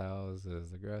communication styles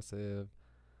is aggressive,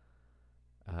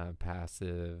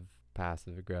 passive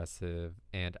aggressive,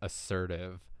 and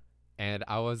assertive. And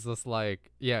I was just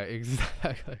like, yeah,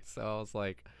 exactly. So I was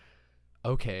like,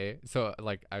 okay. So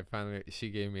like she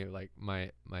gave me like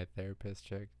my therapist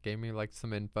chick gave me like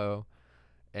some info,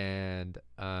 and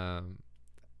I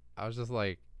was just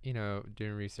like,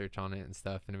 doing research on it and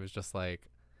stuff, and it was just like,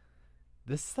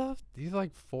 these are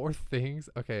like four things.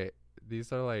 Okay,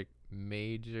 these are like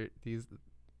major.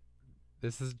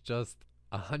 This is just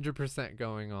 100%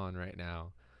 going on right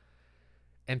now,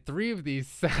 and three of these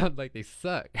sound like they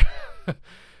suck.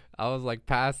 I was like,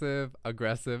 passive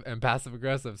aggressive and passive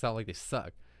aggressive sound like they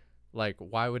suck. Like,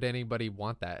 why would anybody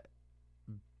want that?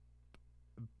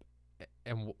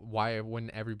 And why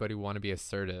wouldn't everybody want to be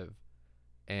assertive?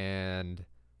 And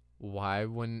why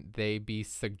wouldn't they be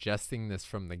suggesting this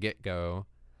from the get-go?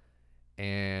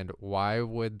 And why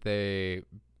does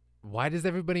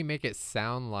everybody make it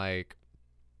sound like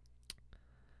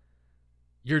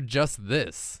you're just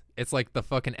this? It's like the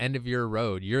fucking end of your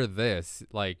road. You're this.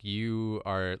 Like, you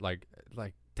are like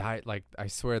I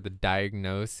swear the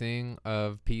diagnosing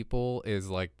of people is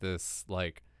like this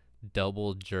like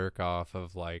double jerk off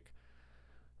of like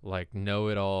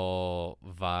know-it-all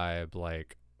vibe,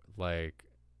 like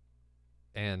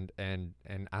and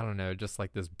I don't know, just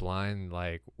like this blind,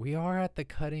 like, we are at the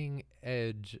cutting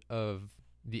edge of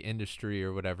the industry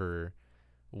or whatever,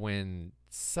 when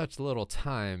such little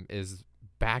time is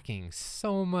backing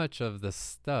so much of the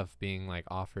stuff being like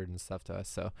offered and stuff to us.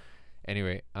 So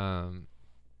anyway,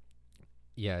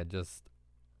 yeah, just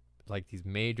like these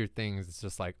major things, it's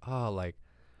just like, oh, like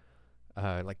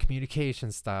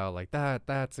communication style, like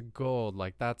that's a gold,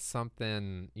 like that's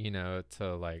something, to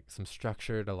like some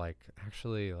structure to like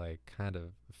actually like kind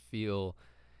of feel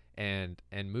and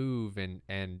move, and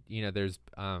there's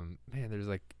there's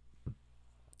like,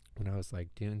 when I was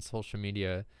like doing social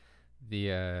media,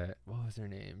 the what was her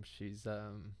name, she's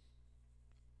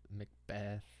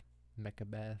Mechabeth,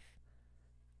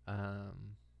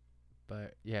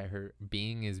 but yeah, her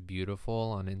Being is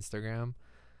Beautiful on Instagram.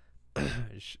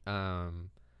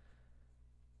 um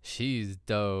she's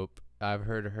dope. I've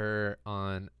heard her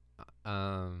on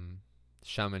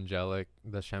like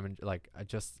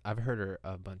I've heard her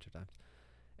a bunch of times,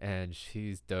 and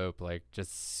she's dope. Like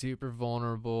just super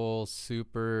vulnerable,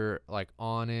 super like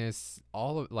honest,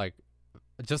 all of like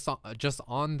just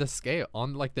on the scale,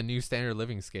 on like the new standard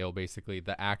living scale, basically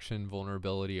the action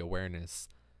vulnerability awareness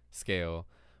scale,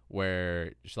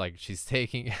 where she's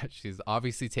taking she's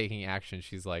obviously taking action.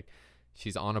 She's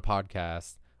on a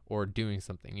podcast or doing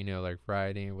something, like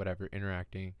writing, whatever,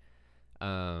 interacting.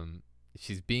 um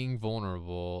she's being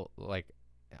vulnerable, like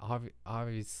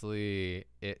obviously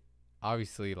it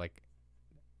obviously like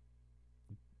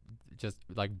just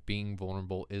like being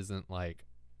vulnerable isn't like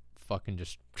fucking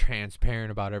just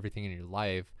transparent about everything in your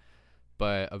life,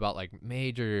 but about like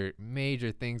major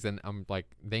things. And I'm like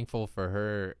thankful for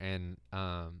her, and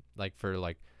like for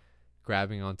like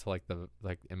grabbing onto like the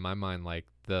like in my mind like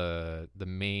the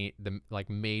main the like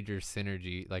major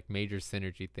synergy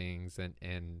things, and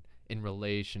in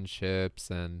relationships,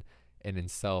 and in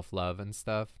self-love and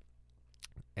stuff.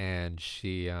 And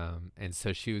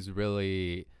so she was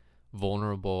really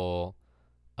vulnerable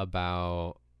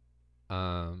about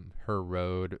her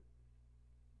road,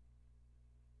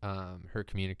 her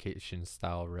communication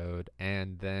style road,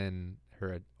 and then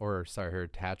her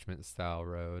attachment style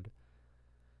road.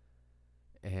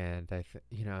 And I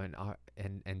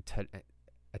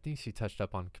think she touched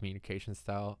up on communication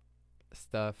style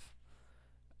stuff.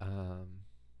 um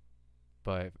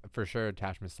but for sure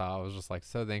attachment style, I was just like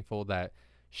so thankful that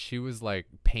she was like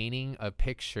painting a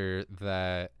picture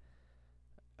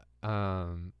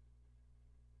um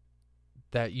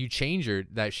that you change her,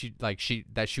 that she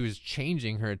was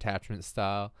changing her attachment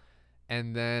style.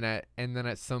 And then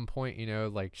at some point,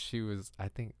 like she was, I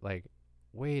think, like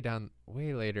way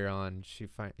later on, she's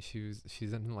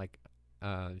in like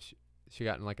she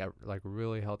got in like a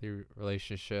really healthy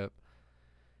relationship,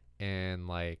 and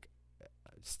like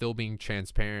still being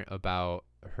transparent about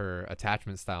her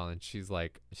attachment style. And she's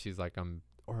like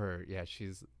or yeah,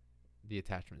 she's the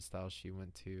attachment style she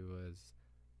went to was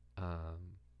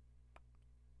um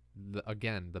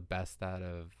again the best out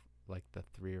of like the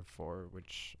 3 or 4,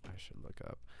 which I should look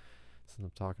up since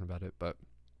I'm talking about it. But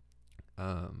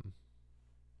um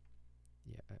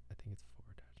yeah, I think it's 4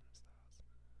 attachment styles.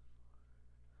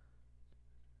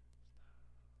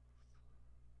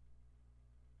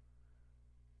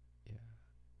 Yeah.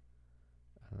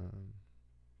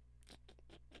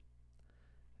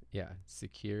 Yeah,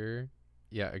 secure.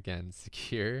 Yeah, again,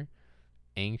 secure,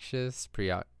 anxious,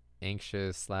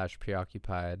 anxious slash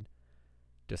preoccupied,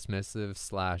 dismissive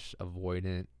slash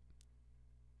avoidant,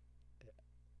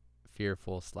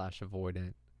 fearful slash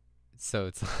avoidant. So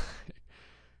it's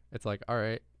like, all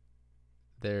right,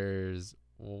 there's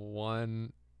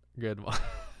one good one.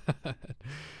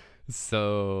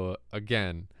 So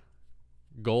again,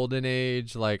 golden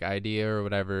age like idea or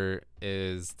whatever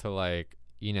is to like,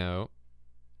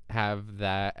 have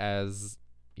that as,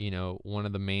 one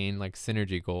of the main like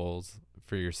synergy goals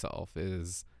for yourself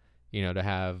is, to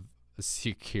have a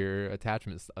secure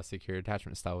attachment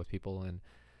style with people,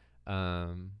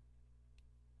 um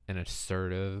and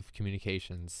assertive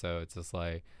communication. So it's just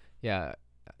like, yeah,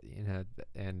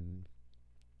 and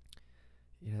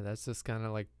that's just kind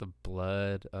of like the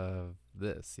blood of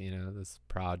this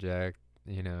project,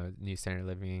 New Standard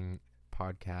Living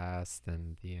podcast,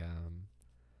 and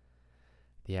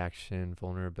the Action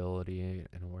Vulnerability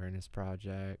and Awareness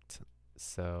Project.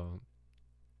 So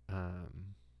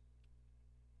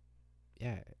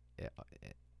yeah, yeah,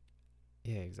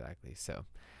 yeah, exactly. So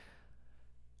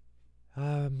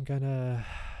I'm gonna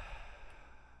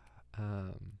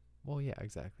well, yeah,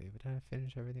 exactly. But did I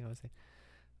finish everything I was saying?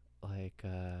 Like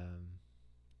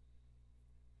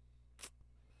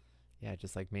yeah,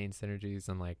 just like main synergies.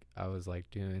 And like I was like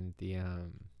doing the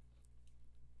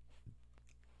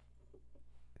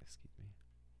excuse me,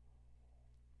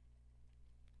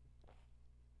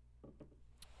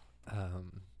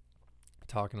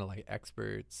 talking to like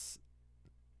experts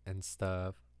and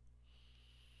stuff,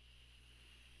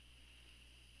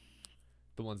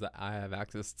 the ones that I have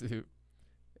access to.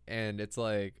 And it's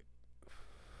like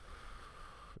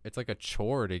a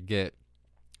chore to get.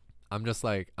 I'm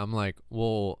like,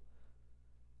 well,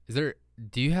 is there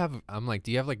do you have I'm like,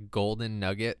 do you have like golden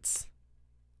nuggets?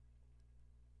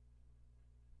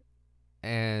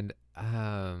 And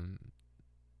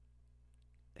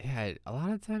yeah, a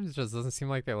lot of times it just doesn't seem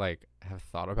like they like have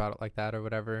thought about it like that or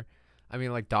whatever. I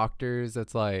mean, like doctors,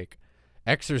 it's like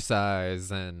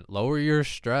exercise and lower your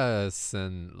stress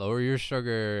and lower your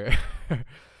sugar.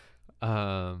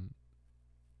 um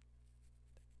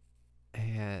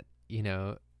and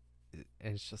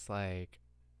it's just like,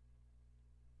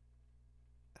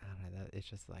 I don't know, that it's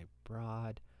just like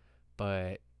broad.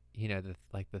 but you know, the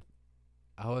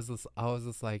I was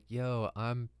just like, yo,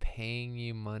 I'm paying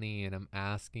you money and I'm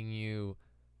asking you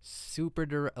super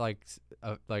direct,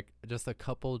 like just a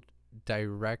couple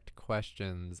direct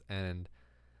questions, and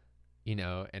you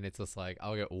know, and it's just like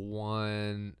I'll get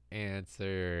one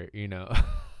answer, you know,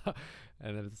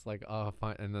 and then it's like, oh,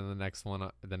 fine, and then the next one,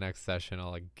 the next session,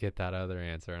 I'll like get that other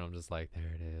answer, and I'm just like,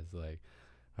 there it is, like,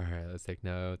 all right, let's take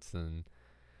notes, and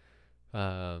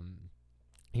um,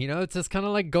 you know, it's just kind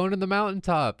of like going to the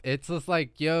mountaintop. It's just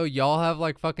like, yo, y'all have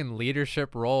like fucking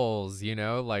leadership roles, you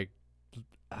know, like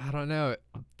I don't know,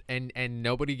 and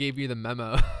nobody gave you the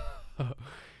memo.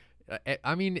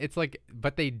 I mean, it's like,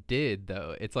 but they did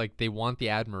though. It's like they want the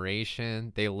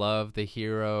admiration. They love the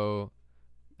hero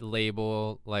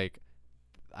label. Like,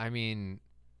 I mean,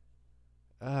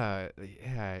 yeah,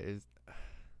 is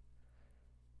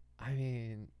I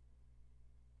mean,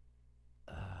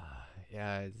 uh,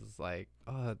 yeah, it's just like,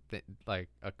 oh, like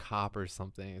a cop or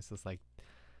something. It's just like,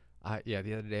 yeah,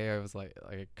 the other day I was like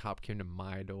a cop came to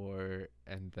my door,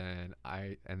 and then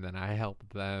I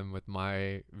helped them with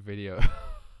my video.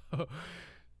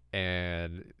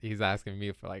 And he's asking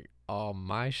me for like all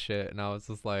my shit, and I was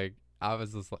just like,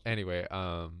 anyway,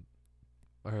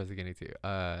 where was he getting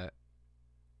to?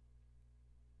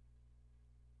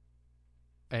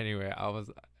 Anyway,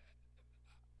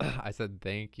 I said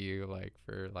thank you like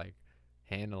for like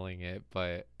handling it,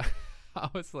 but I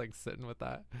was like sitting with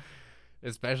that,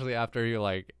 especially after he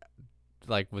like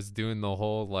was doing the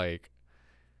whole like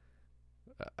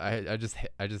I just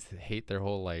hate their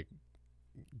whole like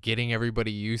getting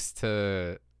everybody used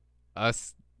to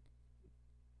us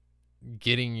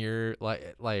getting your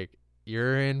like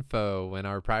your info when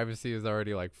our privacy is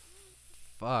already like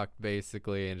fucked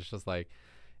basically, and it's just like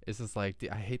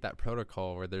I hate that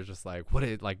protocol where they're just like what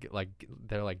it like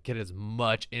they're like get as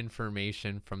much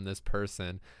information from this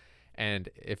person, and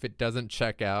if it doesn't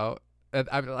check out,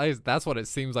 that's what it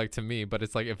seems like to me, but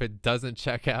it's like if it doesn't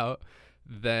check out,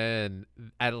 then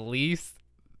at least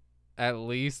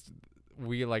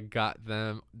we like got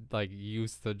them like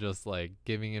used to just like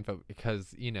giving info,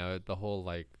 because you know the whole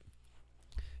like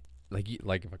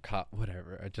if a cop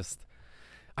whatever,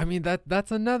 I mean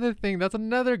that's another thing, that's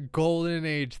another golden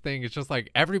age thing. It's just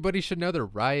like everybody should know their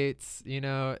rights, you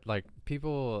know, like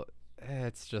people,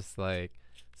 it's just like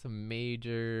some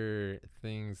major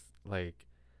things like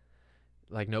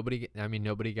nobody, I mean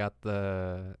nobody got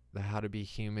the how to be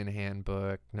human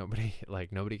handbook,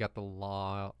 nobody got the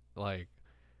law, like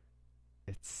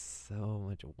it's so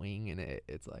much wing in it.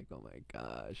 It's like, oh my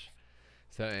gosh.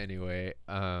 So anyway,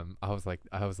 I was like,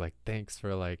 thanks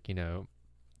for like, you know,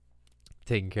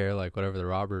 taking care of like whatever the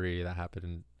robbery that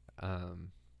happened,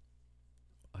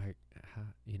 like,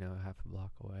 you know, half a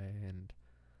block away, and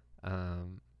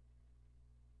um,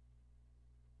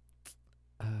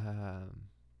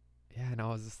 yeah, and I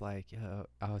was just like, yo,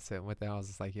 I was sitting with it. I was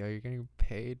just like, yo, you're getting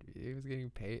paid. He was getting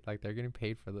paid. Like they're getting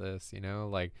paid for this, you know,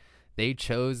 like they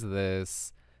chose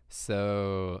this,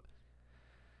 so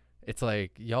it's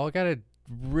like y'all gotta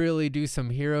really do some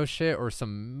hero shit or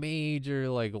some major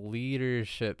like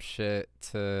leadership shit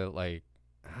to like,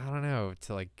 I don't know,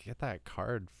 to like get that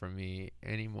card from me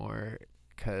anymore,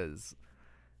 because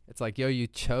it's like, yo, you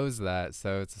chose that,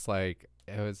 so it's just like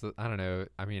it was, I don't know,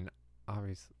 I mean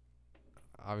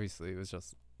obviously it was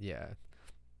just, yeah,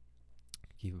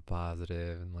 keep it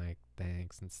positive and like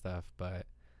thanks and stuff, but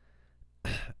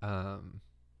um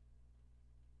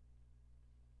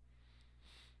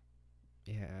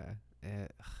yeah,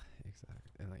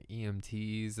 exactly, and like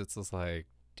EMTs, it's just like,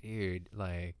 dude,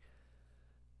 like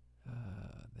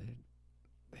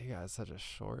they got such a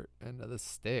short end of the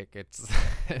stick. It's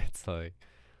it's like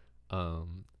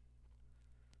um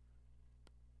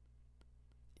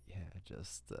yeah,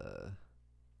 just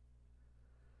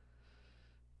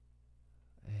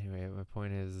anyway, my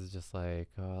point is just like,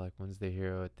 oh, like when's the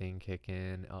hero thing kick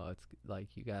in? Oh, it's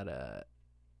like you gotta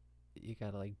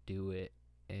like do it,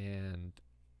 and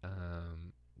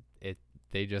it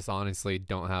they just honestly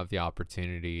don't have the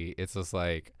opportunity. It's just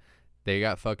like they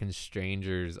got fucking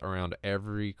strangers around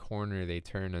every corner they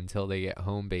turn until they get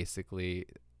home basically,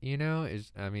 you know.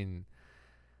 Is I mean,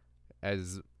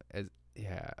 as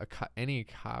yeah, any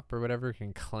cop or whatever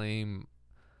can claim,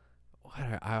 what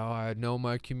I know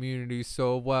my community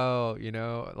so well, you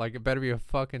know, like it better be a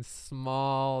fucking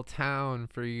small town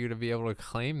for you to be able to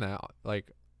claim that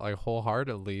like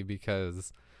wholeheartedly,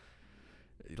 because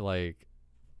like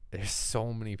there's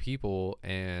so many people,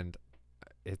 and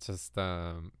it's just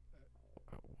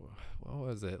what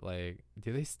was it, like,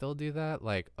 do they still do that,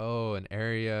 like, oh, an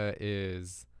area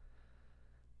is,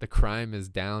 the crime is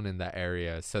down in that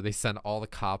area, so they send all the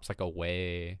cops like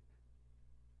away,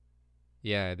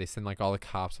 yeah, they send like all the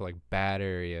cops to like bad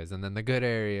areas, and then the good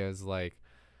areas like,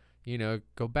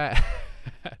 go back.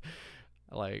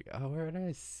 Like, oh, where had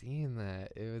I seen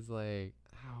that? It was like,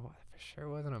 oh, for sure it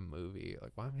wasn't a movie.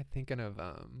 Like, why am I thinking of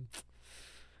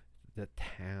the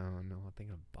town? No, I'm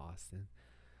thinking of Boston,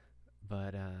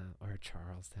 but or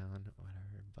Charlestown,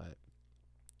 whatever. But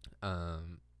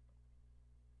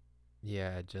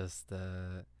yeah, just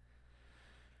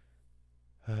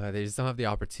they just don't have the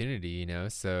opportunity,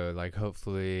 So like,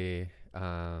 hopefully,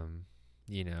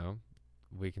 you know,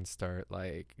 we can start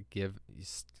like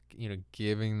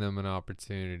giving them an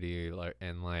opportunity, like,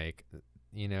 and like,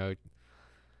 you know,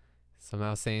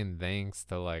 somehow saying thanks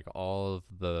to like all of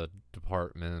the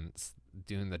departments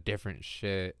doing the different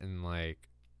shit, and like,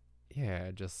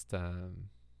 yeah, just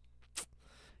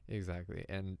exactly.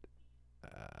 And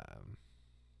um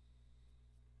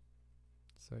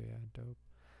so yeah, dope.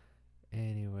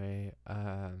 Anyway,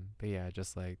 but yeah,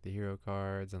 just like the hero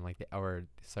cards and like the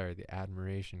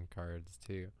admiration cards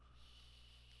too.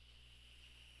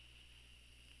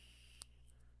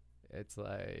 It's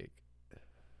like,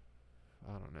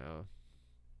 I don't know,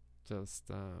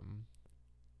 just I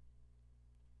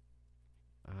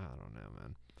don't know,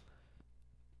 man.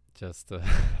 Just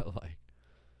like,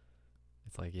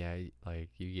 it's like, yeah,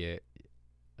 like you get,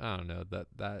 I don't know,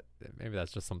 that maybe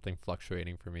that's just something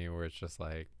fluctuating for me, where it's just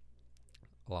like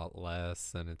a lot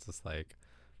less, and it's just like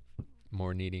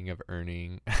more needing of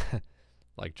earning.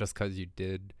 Like, just because you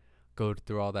did go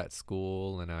through all that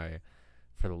school, and I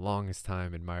for the longest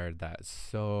time admired that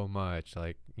so much,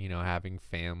 like, having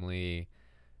family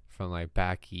from like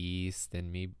back east,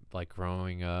 and me like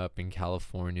growing up in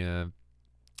California,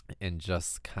 and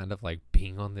just kind of like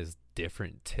being on this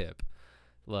different tip,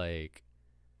 like,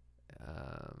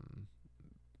 um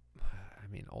I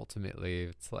mean, ultimately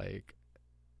it's like,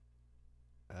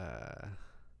 uh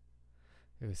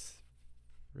it was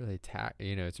really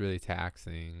it's really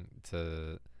taxing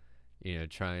to,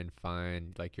 try and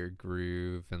find like your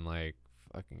groove, and like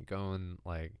fucking going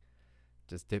like,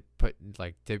 just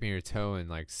dipping your toe in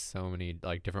like so many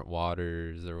like different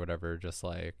waters or whatever, just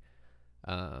like,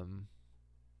 um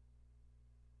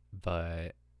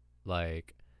but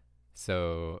like,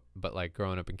 but like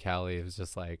growing up in Cali, it was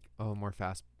just like, oh, more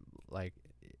fast, like,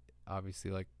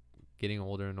 obviously, like, getting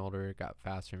older and older, it got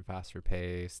faster and faster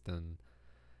paced, and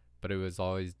but it was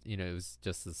always, it was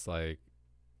just this like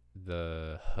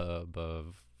the hub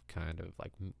of kind of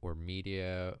like where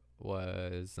media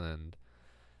was. And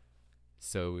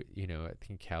so, I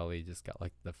think Cali just got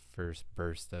like the first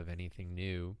burst of anything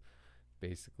new,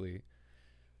 basically.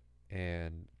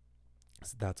 And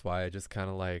so that's why I just kind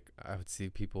of like, I would see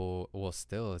people, well,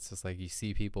 still, it's just like you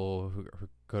see people who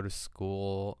go to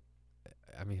school.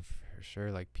 I mean, for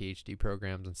sure, like PhD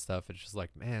programs and stuff. It's just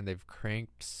like, man, they've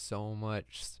cranked so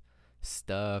much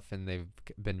stuff, and they've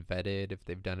been vetted if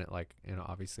they've done it, like,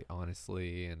 obviously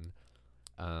honestly. And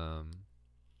um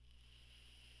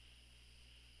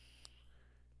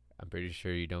I'm pretty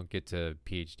sure you don't get to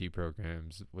PhD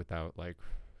programs without like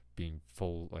being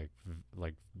full,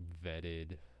 like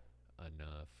vetted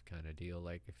enough, kind of deal.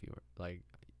 Like, if you were like,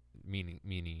 meaning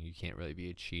you can't really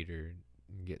be a cheater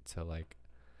and get to like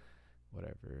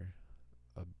whatever,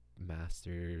 a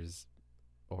master's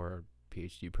or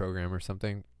PhD program or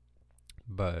something.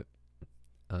 But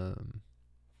um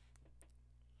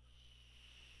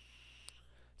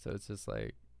so it's just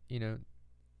like, you know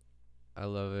I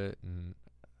love it, and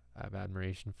I have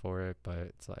admiration for it, but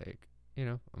it's like,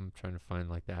 I'm trying to find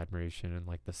like the admiration and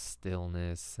like the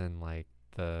stillness, and like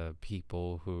the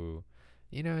people who,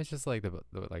 it's just like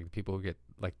the people who get,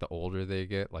 like, the older they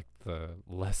get, like the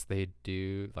less they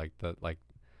do, like the like,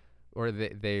 or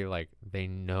they like they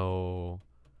know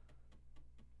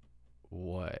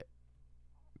what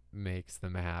makes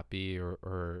them happy,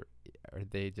 or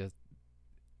they just,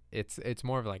 it's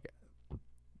more of like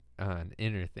an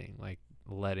inner thing, like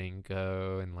letting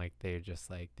go, and like they just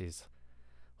like these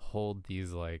hold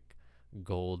these like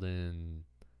golden,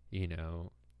 you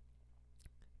know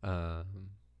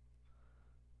um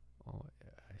oh,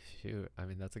 shoot, I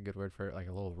mean, that's a good word for it, like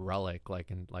a little relic,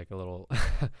 like, in like a little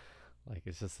like,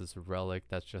 it's just this relic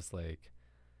that's just like,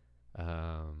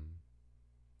 um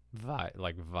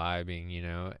like vibing,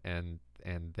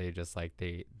 and they just like,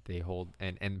 they hold,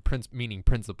 and meaning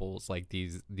principles, like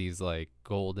these like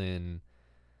golden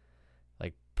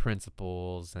like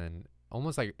principles, and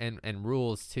almost like, and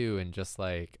rules too, and just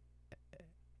like,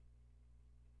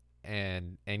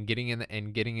 and getting in,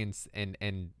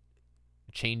 and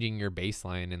changing your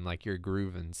baseline, and like your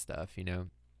groove and stuff,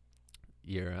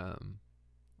 your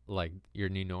like your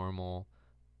new normal,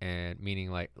 and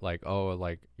meaning like, oh,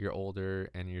 like you're older,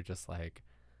 and you're just like,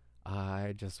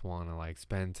 I just want to like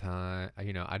spend time,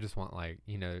 I just want like,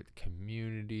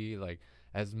 community, like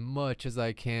as much as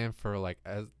I can for like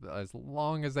as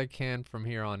long as I can from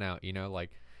here on out,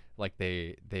 like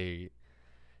they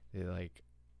like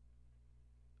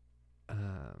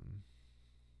um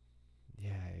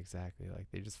yeah, exactly. Like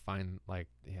they just find like,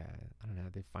 yeah, I don't know,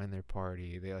 they find their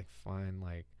party. They like find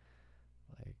like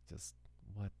just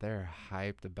what they're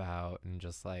hyped about, and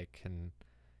just like can,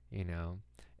 you know,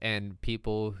 and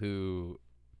people who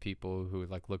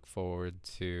like look forward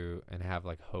to and have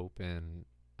like hope in,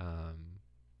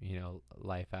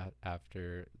 life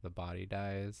after the body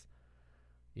dies.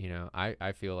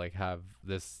 I feel like have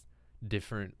this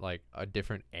different, like a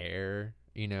different air.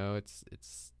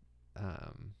 It's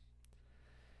um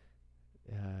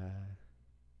uh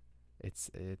it's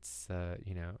it's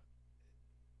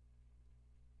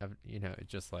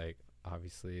just like,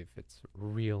 obviously, if it's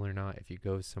real or not, if you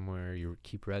go somewhere, you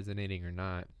keep resonating or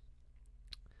not.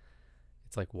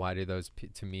 It's like,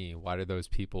 to me, why do those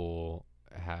people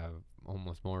have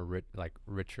almost more like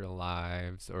richer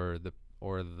lives, or the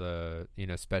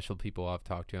special people I've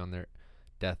talked to on their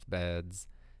deathbeds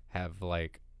have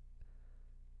like,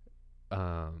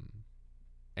 um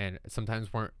and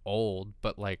sometimes weren't old,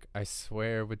 but like I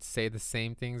swear would say the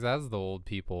same things as the old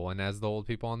people, and as the old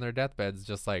people on their deathbeds,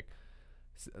 just like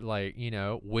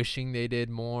wishing they did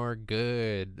more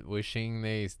good, wishing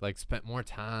they like spent more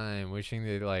time, wishing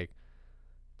they like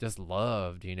just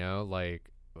loved, like,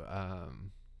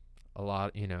 um a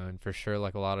lot, and for sure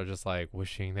like a lot of just like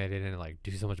wishing they didn't like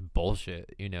do so much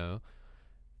bullshit,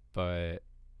 but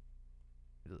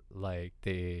like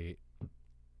they,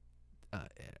 and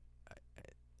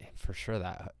for sure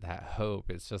that hope,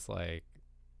 it's just like,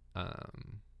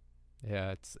 um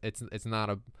yeah, it's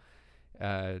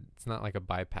not like a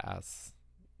bypass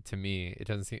to me. It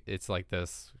doesn't seem, it's like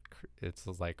this, it's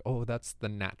like, oh, that's the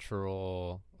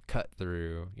natural cut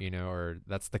through, or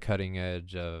that's the cutting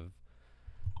edge of,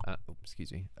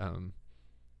 excuse me,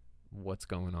 what's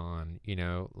going on,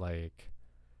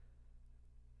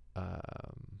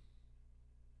 um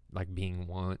like being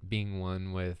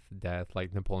one with death,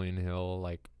 like Napoleon Hill,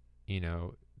 like, you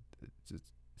know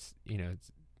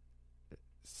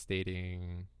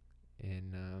stating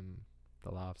in,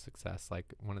 the law of success,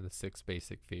 like one of the six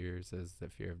basic fears is the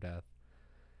fear of death.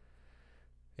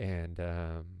 And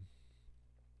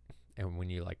when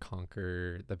you like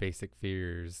conquer the basic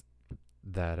fears,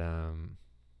 that,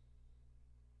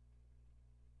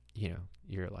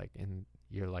 you're like in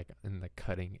the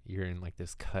cutting, you're in like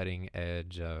this cutting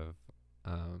edge of,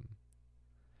 um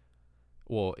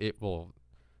well,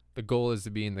 the goal is to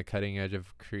be in the cutting edge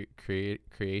of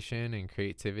creation and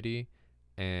creativity,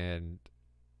 and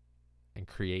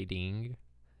creating,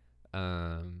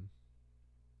 um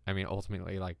I mean,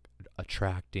 ultimately, like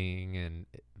attracting,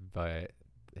 but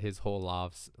his whole law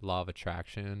of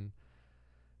attraction,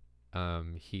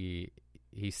 he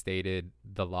stated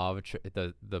the law of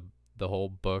the whole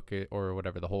book, or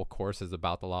whatever, the whole course is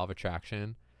about the law of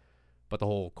attraction, but the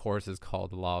whole course is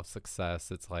called the law of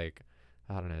success. It's like,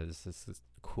 I don't know, this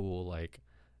cool like,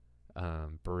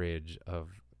 bridge of,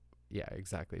 yeah,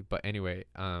 exactly. But anyway,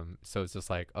 so it's just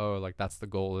like, oh, like that's the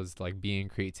goal, is like being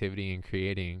creativity and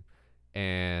creating,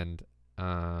 and,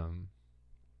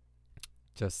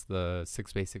 just the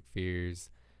six basic fears,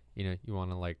 you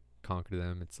want to like conquer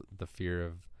them. It's the fear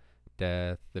of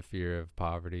death, the fear of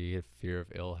poverty, the fear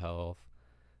of ill health,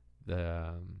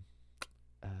 the,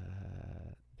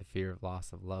 the fear of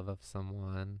loss of love of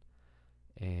someone,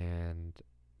 and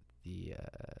the,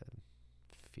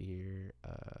 fear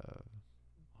of,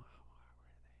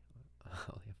 I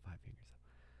only have five fingers up,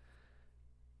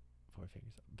 four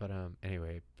fingers up. But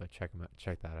anyway, but check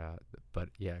that out. But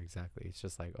yeah, exactly. It's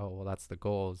just like, oh well, that's the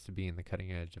goal, is to be in the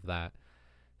cutting edge of that.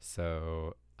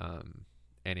 So,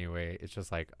 anyway, it's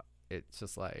just like,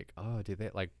 oh, do they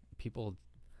like people?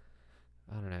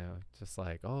 I don't know, just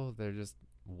like, oh, they're just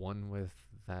one with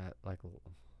that, like,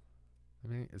 I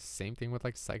mean, it's the same thing with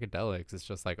like psychedelics. It's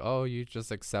just like, oh, you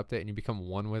just accept it and you become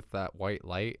one with that white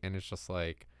light, and it's just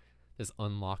like this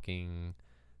unlocking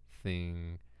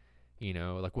thing,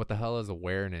 like what the hell is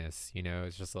awareness?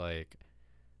 It's just like,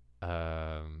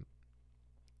 um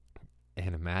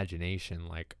an imagination,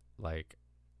 like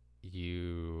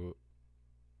you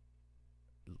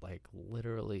like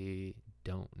literally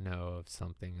don't know of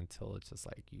something until it's just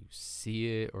like you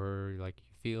see it, or like you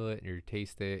feel it, or you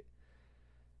taste it,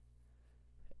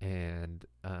 and,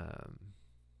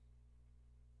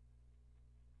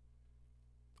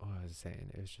 what I was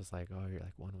saying, it was just like, oh, you're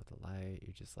like one with the light,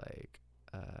 you're just like,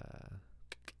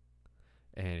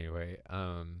 anyway,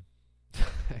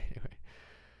 anyway,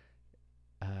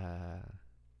 uh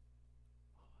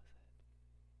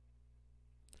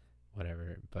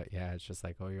but yeah, it's just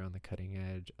like, oh, you're on the cutting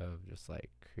edge of just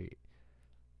like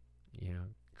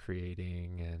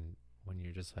creating, and when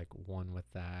you're just like one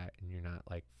with that and you're not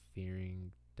like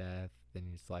fearing death,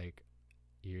 then it's like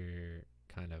you're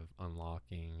kind of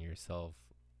unlocking yourself,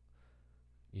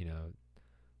 you know,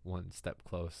 one step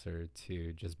closer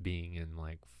to just being in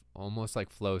like almost like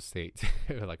flow state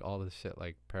too. Like all this shit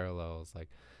like parallels like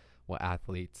what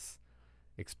athletes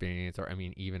experience, or I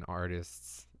mean even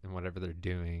artists and whatever they're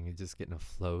doing, you just get in a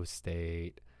flow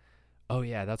state. Oh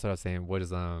yeah, that's what I was saying. What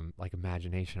is like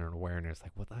imagination or awareness?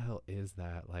 Like what the hell is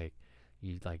that? Like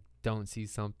you like don't see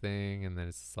something and then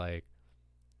it's just like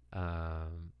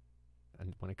and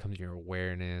when it comes to your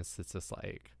awareness, it's just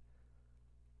like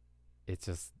it's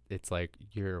like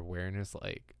your awareness,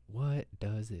 like what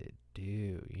does it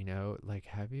do, like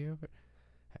have you ever,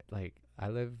 like I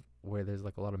live where there's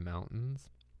like a lot of mountains,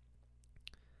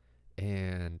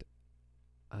 and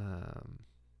um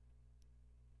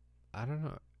I don't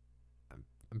know,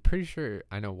 I'm pretty sure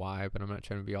I know why, but I'm not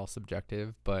trying to be all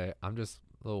subjective, but I'm just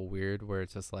a little weird where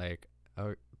it's just like,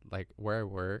 oh, like where I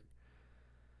work,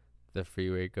 the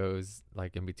freeway goes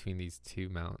like in between these two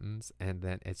mountains and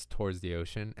then it's towards the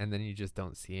ocean, and then you just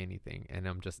don't see anything, and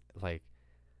I'm just like,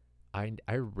 I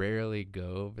rarely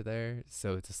go over there,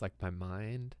 so it's just like my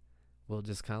mind will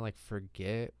just kind of like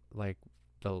forget like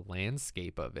the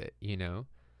landscape of it, and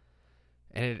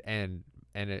it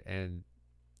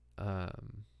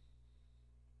um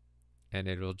and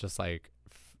it'll just like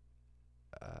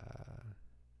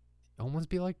almost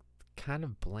be like kind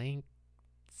of blank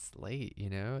slate,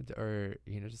 or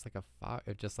just like a fog,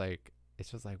 just like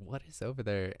it's just like what is over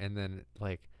there, and then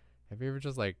like have you ever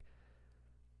just like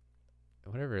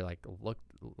whatever like looked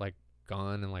like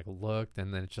gone and like looked,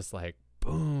 and then it's just like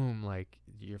boom, like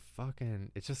you're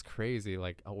fucking, it's just crazy.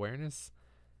 Like awareness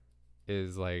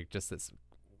is like just this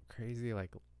crazy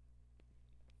like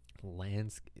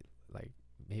landscape, like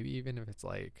maybe even if it's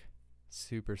like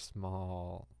super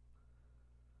small,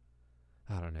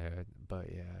 I don't know,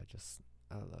 but yeah, just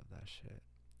I love that shit.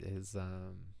 Is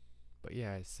but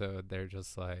yeah, so they're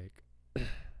just like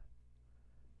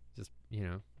just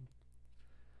they're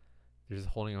just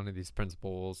holding on to these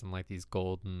principles and like these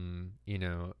golden,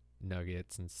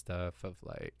 nuggets and stuff of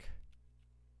like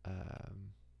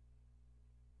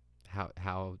how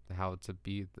to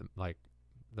be like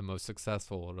the most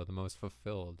successful or the most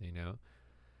fulfilled,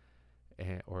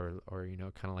 or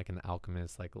kind of like an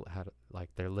alchemist, like how to, like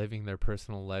they're living their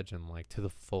personal legend like to the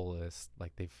fullest,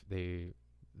 like they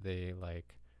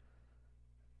like,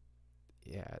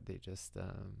 yeah, they just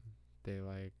they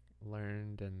like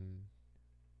learned and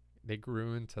they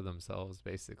grew into themselves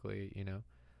basically,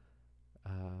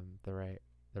 the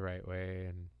right way.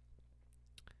 And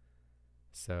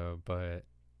so, but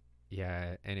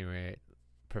yeah, anyway,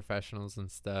 professionals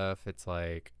and stuff, it's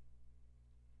like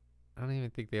I don't even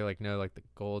think they like know like the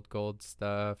gold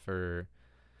stuff, or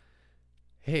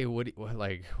hey, what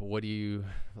do you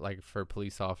like for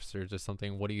police officers or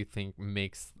something, what do you think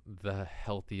makes the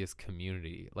healthiest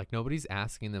community? Like nobody's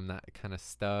asking them that kind of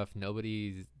stuff.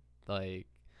 Nobody's like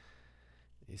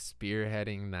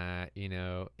spearheading that,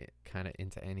 kind of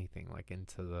into anything, like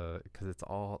into the, because it's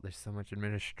all, there's so much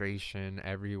administration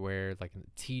everywhere. Like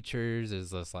teachers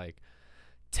is just like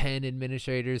 10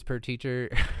 administrators per teacher.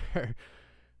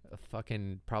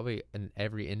 Fucking probably in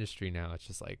every industry now, it's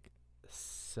just like,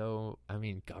 so I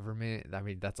mean government, I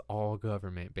mean that's all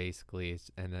government basically.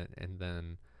 And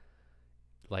then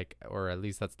like, or at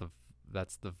least that's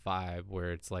the vibe,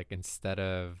 where it's like instead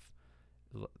of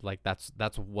like that's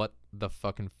what the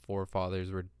fucking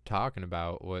forefathers were talking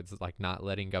about, was like not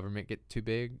letting government get too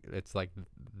big. It's like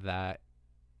that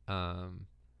what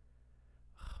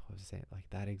was I saying, like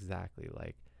that exactly,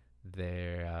 like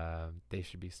they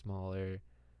should be smaller.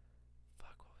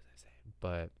 Fuck, what was I saying?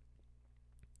 But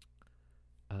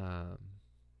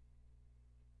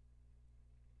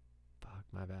fuck,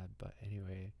 my bad. But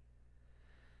anyway,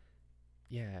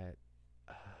 yeah,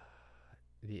 uh,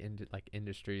 like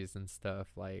industries and stuff,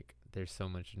 like there's so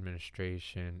much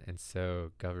administration, and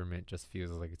so government just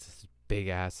feels like it's this big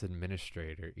ass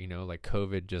administrator, like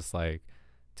COVID just like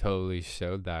totally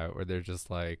showed that, where they're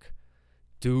just like,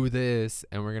 do this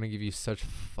and we're gonna give you such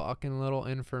fucking little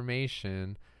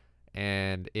information,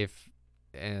 and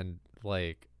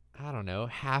like I don't know,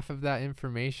 half of that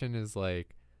information is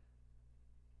like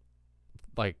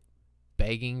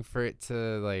begging for it to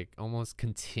like almost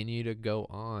continue to go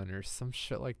on or some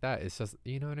shit like that. It's just,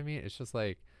 you know what I mean? It's just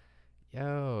like,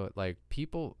 yo, like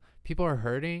people are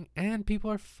hurting and people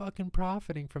are fucking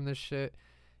profiting from this shit,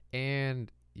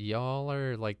 and y'all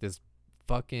are like this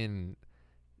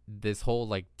whole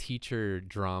like teacher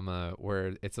drama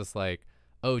where it's just like,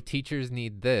 oh, teachers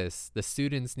need this, the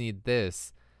students need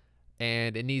this,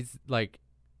 and it needs like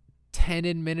 10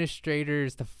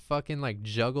 administrators to fucking like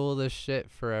juggle this shit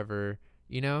forever,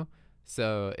 you know?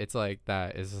 So it's like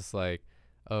that. It's just like,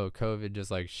 oh, COVID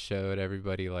just like showed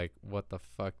everybody like what the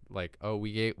fuck, like, oh,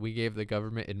 we gave the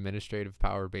government administrative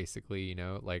power basically, you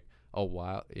know, like a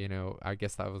while, you know, I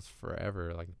guess that was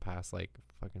forever, like the past like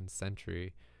fucking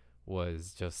century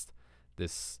was just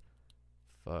this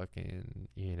fucking,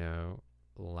 you know,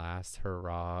 last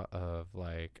hurrah of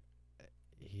like,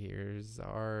 here's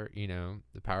our, you know,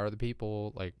 the power of the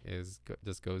people like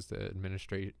just goes to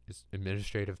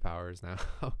administrative powers now.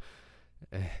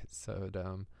 It's so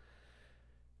dumb.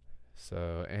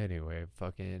 So anyway,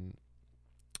 fucking,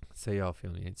 say y'all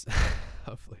feel me. It's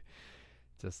hopefully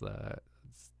just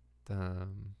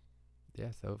um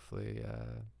yes, hopefully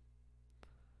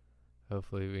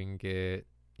we can get,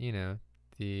 you know,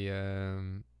 the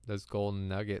those golden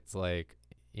nuggets, like,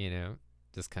 you know,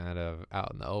 just kind of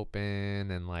out in the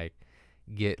open, and like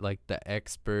get like the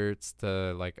experts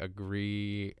to like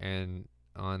agree and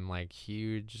on like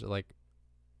huge, like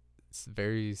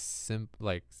very simple,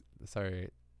 like sorry,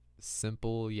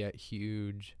 simple yet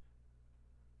huge,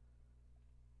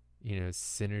 you know,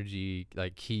 synergy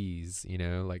like keys, you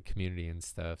know, like community and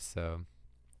stuff. So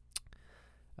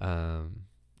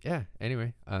yeah,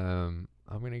 anyway, I'm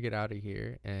gonna get out of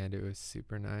here, and it was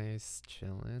super nice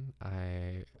chilling.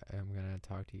 I am gonna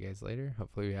talk to you guys later.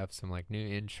 Hopefully we have some like new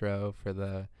intro for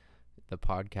the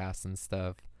podcast and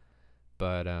stuff.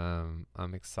 But I'm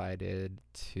excited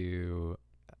to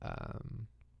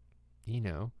you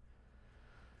know,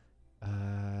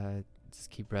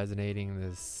 just keep resonating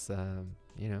this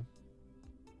you know,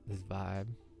 this vibe.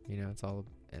 You know, it's all,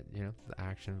 you know, the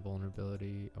action,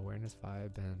 vulnerability, awareness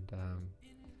vibe. And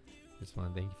just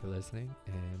want to thank you for listening,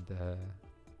 and I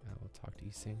will talk to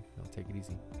you soon. I'll take it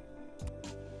easy.